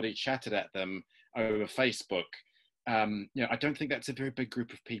because somebody chatted at them over Facebook, you know, I don't think that's a very big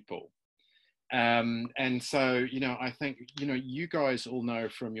group of people. And so, you know, I think, you know, you guys all know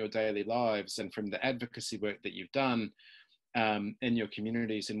from your daily lives and from the advocacy work that you've done in your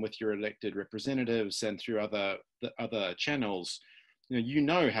communities and with your elected representatives and through other channels, you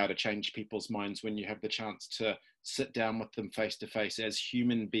know how to change people's minds when you have the chance to sit down with them face to face as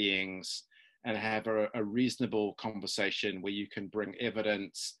human beings and have a reasonable conversation where you can bring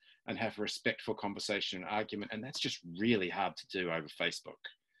evidence and have a respectful conversation and argument. And that's just really hard to do over Facebook.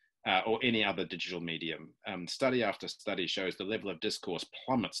 Or any other digital medium. Study after study shows the level of discourse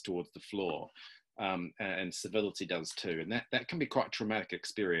plummets towards the floor, and civility does too. And that can be quite a traumatic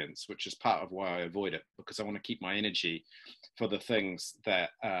experience, which is part of why I avoid it, because I want to keep my energy for the things that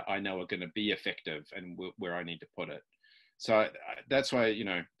I know are going to be effective and where I need to put it. So that's why, you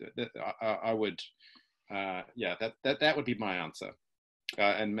know, I would, yeah, that would be my answer.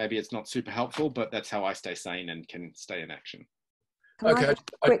 And maybe it's not super helpful, but that's how I stay sane and can stay in action. Okay,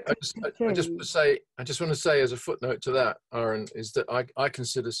 I just want to say as a footnote to that, Aaron, is that I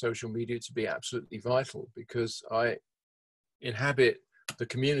consider social media to be absolutely vital, because I inhabit the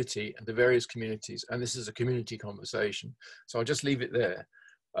community and the various communities, and this is a community conversation. So I'll just leave it there.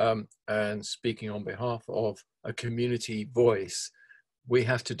 And speaking on behalf of a community voice, we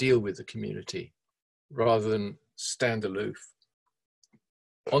have to deal with the community rather than stand aloof.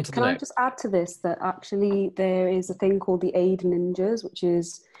 Can I just add to this that actually there is a thing called the Aid Ninjas, which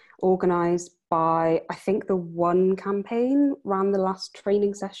is organised by, I think, the One campaign ran the last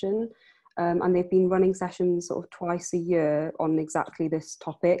training session, and they've been running sessions sort of twice a year on exactly this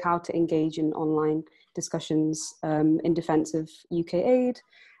topic, how to engage in online discussions in defence of UK aid,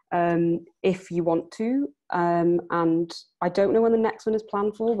 if you want to. And I don't know when the next one is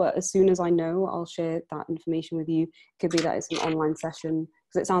planned for, but as soon as I know, I'll share that information with you. It could be that it's an online session,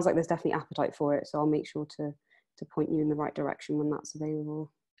 because it sounds like there's definitely appetite for it. So I'll make sure to point you in the right direction when that's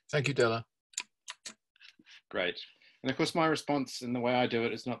available. Thank you, Della. Great. And of course, my response and the way I do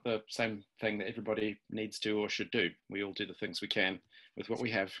it is not the same thing that everybody needs to or should do. We all do the things we can with what we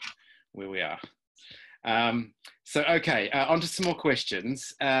have, where we are. So, okay, on to some more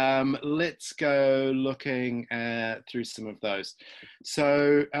questions. Let's go looking through some of those.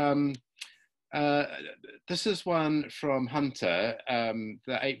 So, this is one from Hunter, the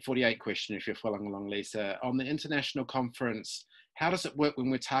 848 question, if you're following along, Lisa. On the international conference, how does it work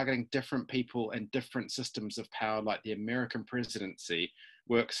when we're targeting different people and different systems of power, like the American presidency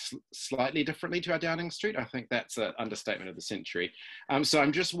works slightly differently to our Downing Street? I think that's an understatement of the century. So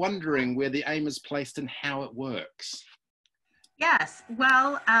I'm just wondering where the aim is placed and how it works. Yes,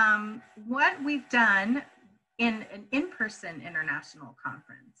 well, what we've done in an in-person international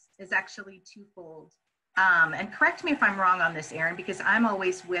conference is actually twofold. And correct me if I'm wrong on this, Aaron, because I'm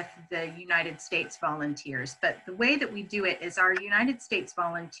always with the United States volunteers. But the way that we do it is our United States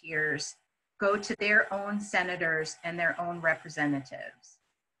volunteers go to their own senators and their own representatives.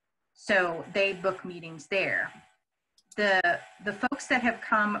 So they book meetings there. The folks that have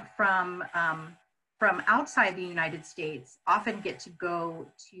come from outside the United States often get to go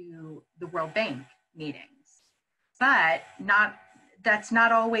to the World Bank meetings, but that's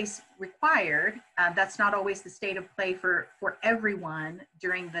not always required. That's not always the state of play for everyone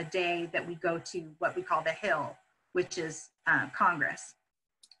during the day that we go to what we call the Hill, which is Congress,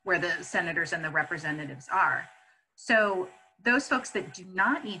 where the senators and the representatives are. So those folks that do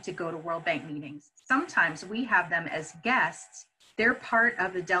not need to go to World Bank meetings, sometimes we have them as guests. They're part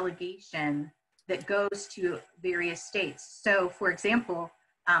of the delegation that goes to various states. So for example,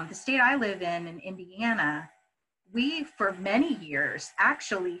 the state I live in Indiana, we for many years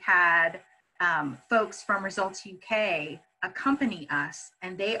actually had folks from Results UK accompany us,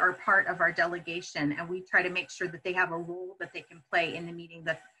 and they are part of our delegation, and we try to make sure that they have a role that they can play in the meeting.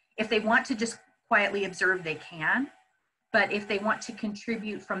 That if they want to just quietly observe, they can, but if they want to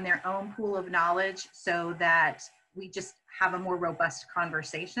contribute from their own pool of knowledge so that we just have a more robust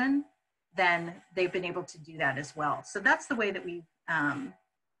conversation, then they've been able to do that as well. So that's the way that we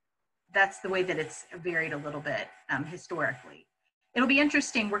that's the way that it's varied a little bit historically. It'll be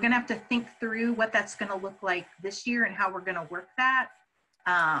interesting. We're going to have to think through what that's going to look like this year and how we're going to work that.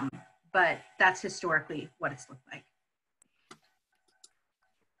 But that's historically what it's looked like.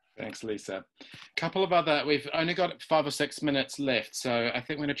 Thanks, Lisa. A couple of other, we've only got 5 or 6 minutes left, so I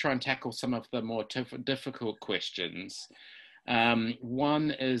think we're going to try and tackle some of the more difficult questions.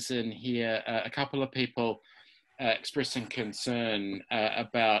 One is in here, a couple of people expressing concern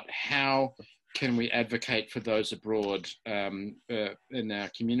about how can we advocate for those abroad in our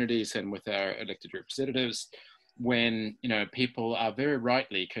communities and with our elected representatives when, you know, people are very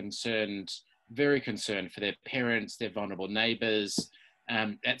rightly concerned, very concerned for their parents, their vulnerable neighbours.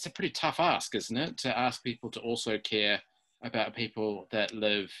 It's a pretty tough ask, isn't it, to ask people to also care about people that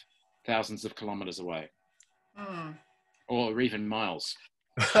live thousands of kilometres away, or even miles.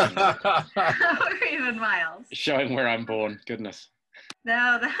 Or even miles. Showing where I'm born, goodness.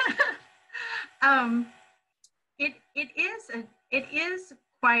 No, it is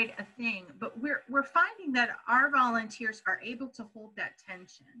quite a thing, but we're finding that our volunteers are able to hold that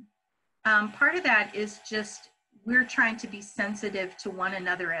tension. Part of that is just we're trying to be sensitive to one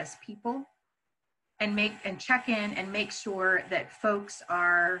another as people, and check in and make sure that folks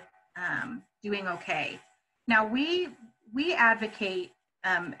are doing okay. Now we advocate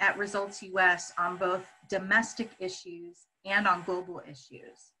at Results US on both domestic issues and on global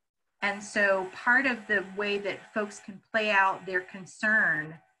issues. And so part of the way that folks can play out their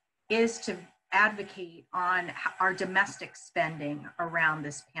concern is to advocate on our domestic spending around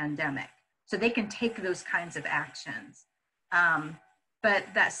this pandemic, so they can take those kinds of actions. But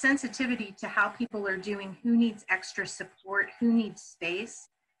that sensitivity to how people are doing, who needs extra support, who needs space,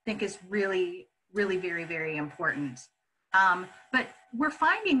 I think is really, really very, very important. But we're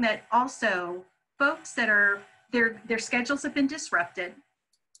finding that also folks that are, their schedules have been disrupted.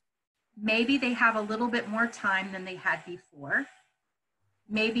 Maybe they have a little bit more time than they had before.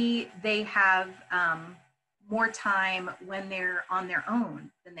 Maybe they have more time when they're on their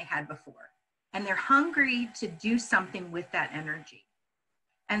own than they had before. And they're hungry to do something with that energy.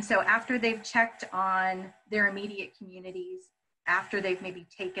 And so after they've checked on their immediate communities, after they've maybe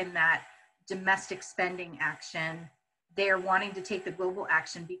taken that domestic spending action, they're wanting to take the global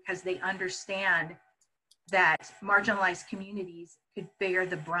action because they understand that marginalized communities could bear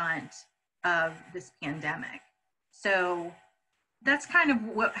the brunt of this pandemic. So that's kind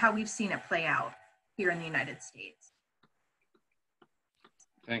of how we've seen it play out here in the United States.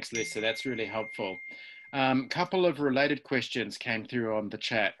 Thanks, Lisa. That's really helpful. Couple of related questions came through on the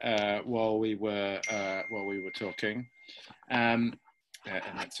chat while we were talking. And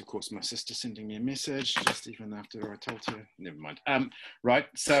that's, of course, my sister sending me a message just even after I told her. Never mind. Right.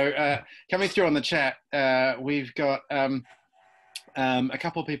 So coming through on the chat, we've got a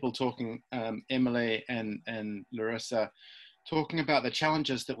couple of people talking, Emily and Larissa, talking about the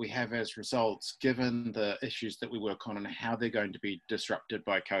challenges that we have as results, given the issues that we work on and how they're going to be disrupted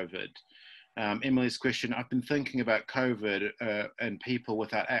by COVID. Emily's question, I've been thinking about COVID and people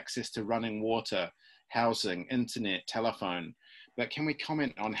without access to running water, housing, internet, telephone, but can we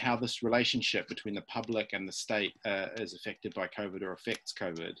comment on how this relationship between the public and the state is affected by COVID or affects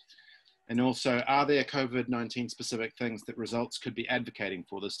COVID? And also, are there COVID-19 specific things that results could be advocating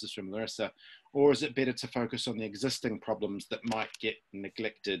for? This is from Larissa. Or is it better to focus on the existing problems that might get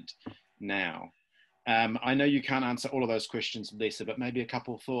neglected now? I know you can't answer all of those questions, Lisa, but maybe a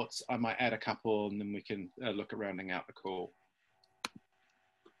couple of thoughts. I might add a couple and then we can look at rounding out the call.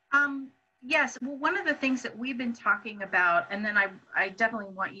 Yes, well, one of the things that we've been talking about, and then I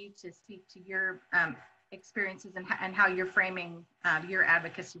definitely want you to speak to your experiences and how you're framing your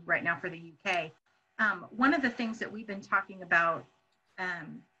advocacy right now for the UK. One of the things that we've been talking about,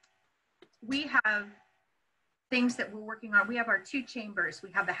 we have things that we're working on. We have our two chambers.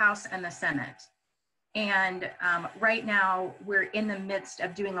 We have the House and the Senate. And right now we're in the midst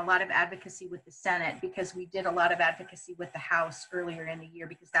of doing a lot of advocacy with the Senate, because we did a lot of advocacy with the House earlier in the year,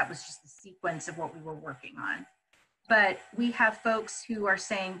 because that was just the sequence of what we were working on. But we have folks who are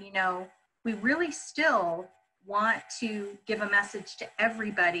saying, you know, we really still want to give a message to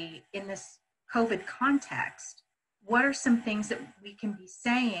everybody in this COVID context. What are some things that we can be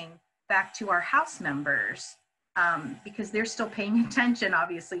saying back to our House members? Because they're still paying attention,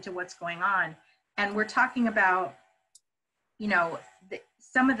 obviously, to what's going on. And we're talking about, you know,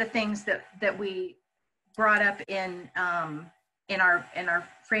 some of the things that we brought up in our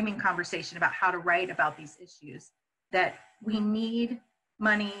framing conversation about how to write about these issues, that we need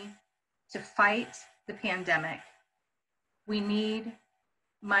money to fight the pandemic. We need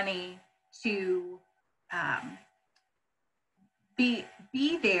money to be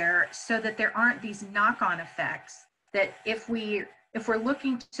there so that there aren't these knock-on effects, that if we're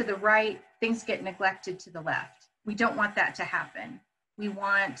looking to the right, things get neglected to the left. We don't want that to happen. We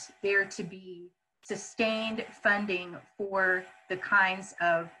want there to be sustained funding for the kinds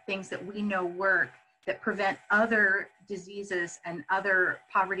of things that we know work, that prevent other diseases and other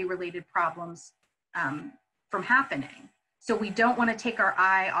poverty-related problems from happening. So we don't want to take our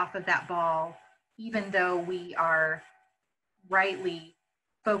eye off of that ball, even though we are rightly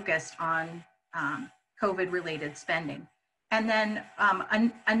focused on COVID-related spending. And then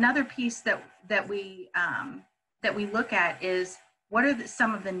another piece that we look at is, what are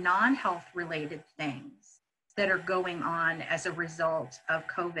some of the non-health related things that are going on as a result of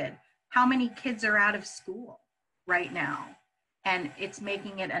COVID? How many kids are out of school right now? And it's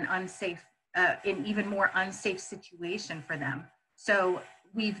making it an unsafe, an even more unsafe situation for them. So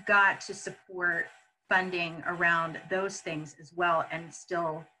we've got to support funding around those things as well, and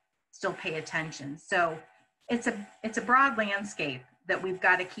still pay attention. So it's a broad landscape that we've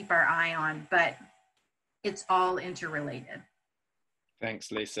got to keep our eye on, but it's all interrelated.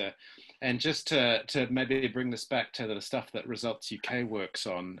 Thanks, Lisa. And just to maybe bring this back to the stuff that Results UK works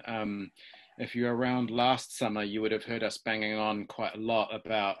on, if you were around last summer, you would have heard us banging on quite a lot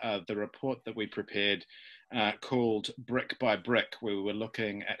about the report that we prepared called Brick by Brick, where we were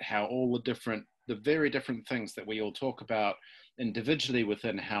looking at how all the very different things that we all talk about individually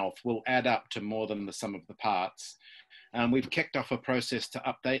within health will add up to more than the sum of the parts. We've kicked off a process to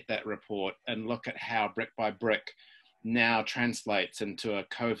update that report and look at how Brick by Brick now translates into a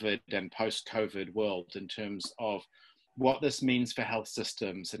COVID and post-COVID world in terms of what this means for health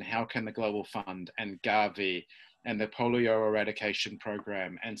systems, and how can the Global Fund and Gavi and the polio eradication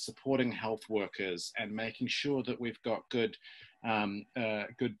program and supporting health workers and making sure that we've got good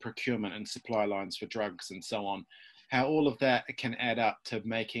procurement and supply lines for drugs and so on, how all of that can add up to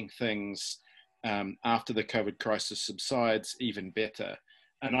making things after the COVID crisis subsides even better.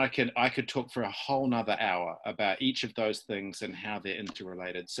 And I could talk for a whole nother hour about each of those things and how they're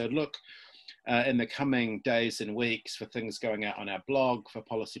interrelated. So look in the coming days and weeks for things going out on our blog, for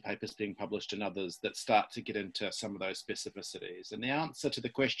policy papers being published and others that start to get into some of those specificities. And the answer to the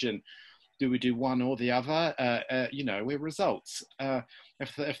question, do we do one or the other? You know, we're results.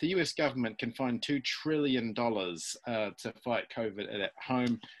 If the US government can find $2 trillion to fight COVID at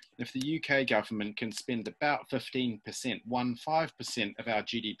home, if the UK government can spend about 15%, 15% of our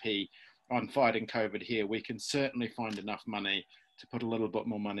GDP on fighting COVID here, we can certainly find enough money to put a little bit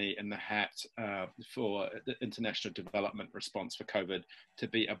more money in the hat for the international development response for COVID to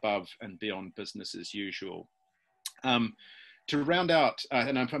be above and beyond business as usual. To round out,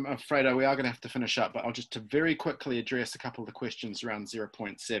 and I'm afraid we are going to have to finish up, but I'll just to very quickly address a couple of the questions around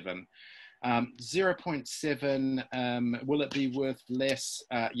 0.7. 0.7, will it be worth less?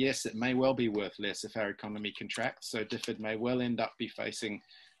 Yes, it may well be worth less if our economy contracts. So DFID may well end up be facing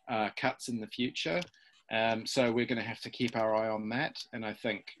cuts in the future. So we're going to have to keep our eye on that. And I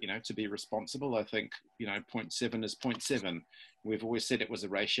think, you know, to be responsible, I think, you know, 0.7 is 0.7. We've always said it was a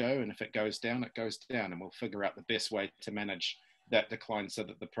ratio, and if it goes down, it goes down, and we'll figure out the best way to manage that decline so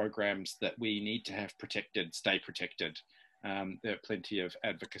that the programs that we need to have protected stay protected. There are plenty of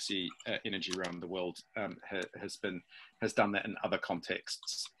advocacy energy around the world has done that in other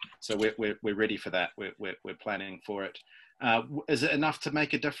contexts. So we're ready for that. We're planning for it. Is it enough to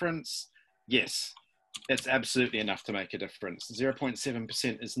make a difference? Yes, it's absolutely enough to make a difference.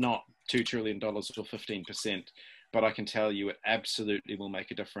 0.7% is not $2 trillion or 15%. but I can tell you it absolutely will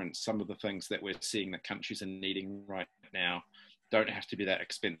make a difference. Some of the things that we're seeing that countries are needing right now don't have to be that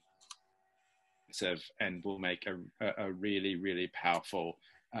expensive and will make a really, really powerful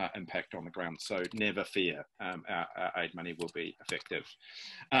impact on the ground. So never fear, our aid money will be effective.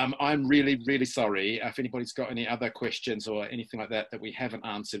 I'm really, really sorry. If anybody's got any other questions or anything like that that we haven't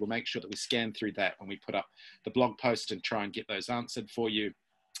answered, we'll make sure that we scan through that when we put up the blog post and try and get those answered for you.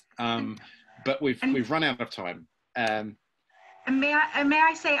 But we've run out of time. And may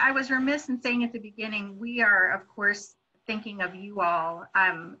I say, I was remiss in saying at the beginning, we are, of course, thinking of you all.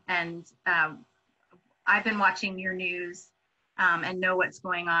 I've been watching your news and know what's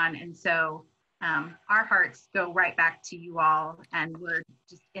going on. And so our hearts go right back to you all, and we're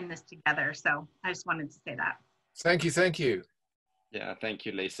just in this together. So I just wanted to say that. Thank you. Thank you. Yeah, thank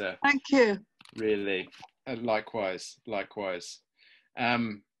you, Lisa. Thank you. Really, likewise, likewise.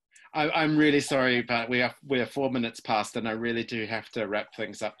 I'm really sorry, but we are 4 minutes past, and I really do have to wrap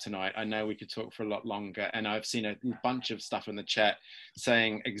things up tonight. I know we could talk for a lot longer, and I've seen a bunch of stuff in the chat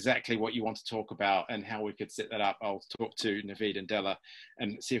saying exactly what you want to talk about and how we could set that up. I'll talk to Naveed and Della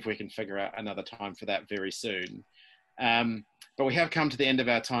and see if we can figure out another time for that very soon. But we have come to the end of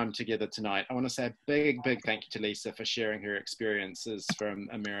our time together tonight. I want to say a big, big thank you to Lisa for sharing her experiences from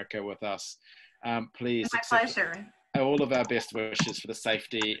America with us. Please My pleasure. All of our best wishes for the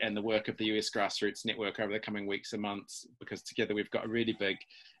safety and the work of the US Grassroots Network over the coming weeks and months, because together we've got a really big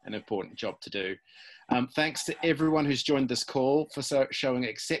and important job to do. Thanks to everyone who's joined this call for showing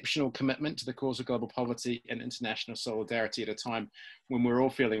exceptional commitment to the cause of global poverty and international solidarity at a time when we're all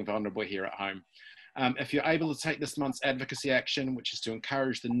feeling vulnerable here at home. If you're able to take this month's advocacy action, which is to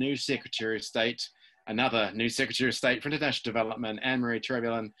encourage the new Secretary of State, another new Secretary of State for International Development, Anne-Marie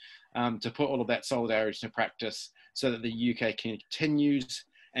Trevelyan, to put all of that solidarity into practice so that the UK continues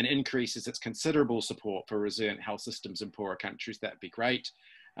and increases its considerable support for resilient health systems in poorer countries, that'd be great.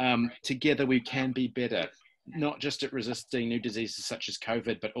 Together we can be better, not just at resisting new diseases such as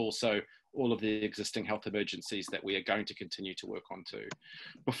COVID, but also all of the existing health emergencies that we are going to continue to work on too.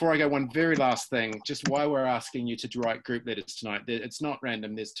 Before I go, one very last thing, just why we're asking you to write group letters tonight. It's not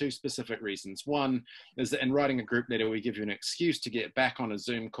random, there's two specific reasons. One is that in writing a group letter, we give you an excuse to get back on a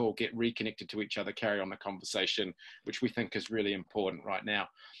Zoom call, get reconnected to each other, carry on the conversation, which we think is really important right now.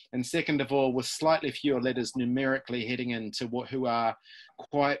 And second of all, with slightly fewer letters numerically heading into who are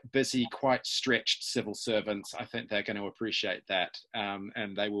quite busy, quite stretched civil servants, I think they're going to appreciate that,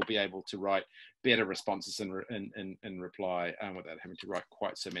 and they will be able to write better responses in reply without having to write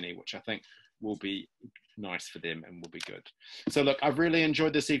quite so many, which I think will be nice for them and will be good. So look, I've really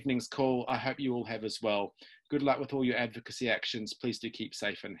enjoyed this evening's call. I hope you all have as well. Good luck with all your advocacy actions. Please do keep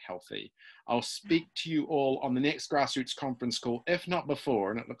safe and healthy. I'll speak to you all on the next Grassroots Conference Call, if not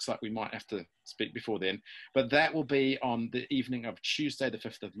before, and it looks like we might have to speak before then, but that will be on the evening of Tuesday, the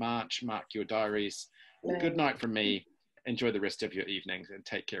 5th of March. Mark your diaries. Good night from me. Enjoy the rest of your evenings and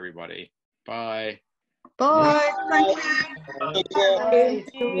take care, everybody. Bye. Bye. Thank you. Thank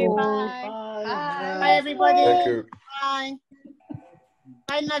you. Bye. Bye. Bye, everybody. Thank you. Bye.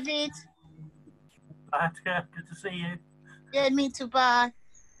 Bye, Naveed. Bye, good to see you. Yeah, me too. Bye.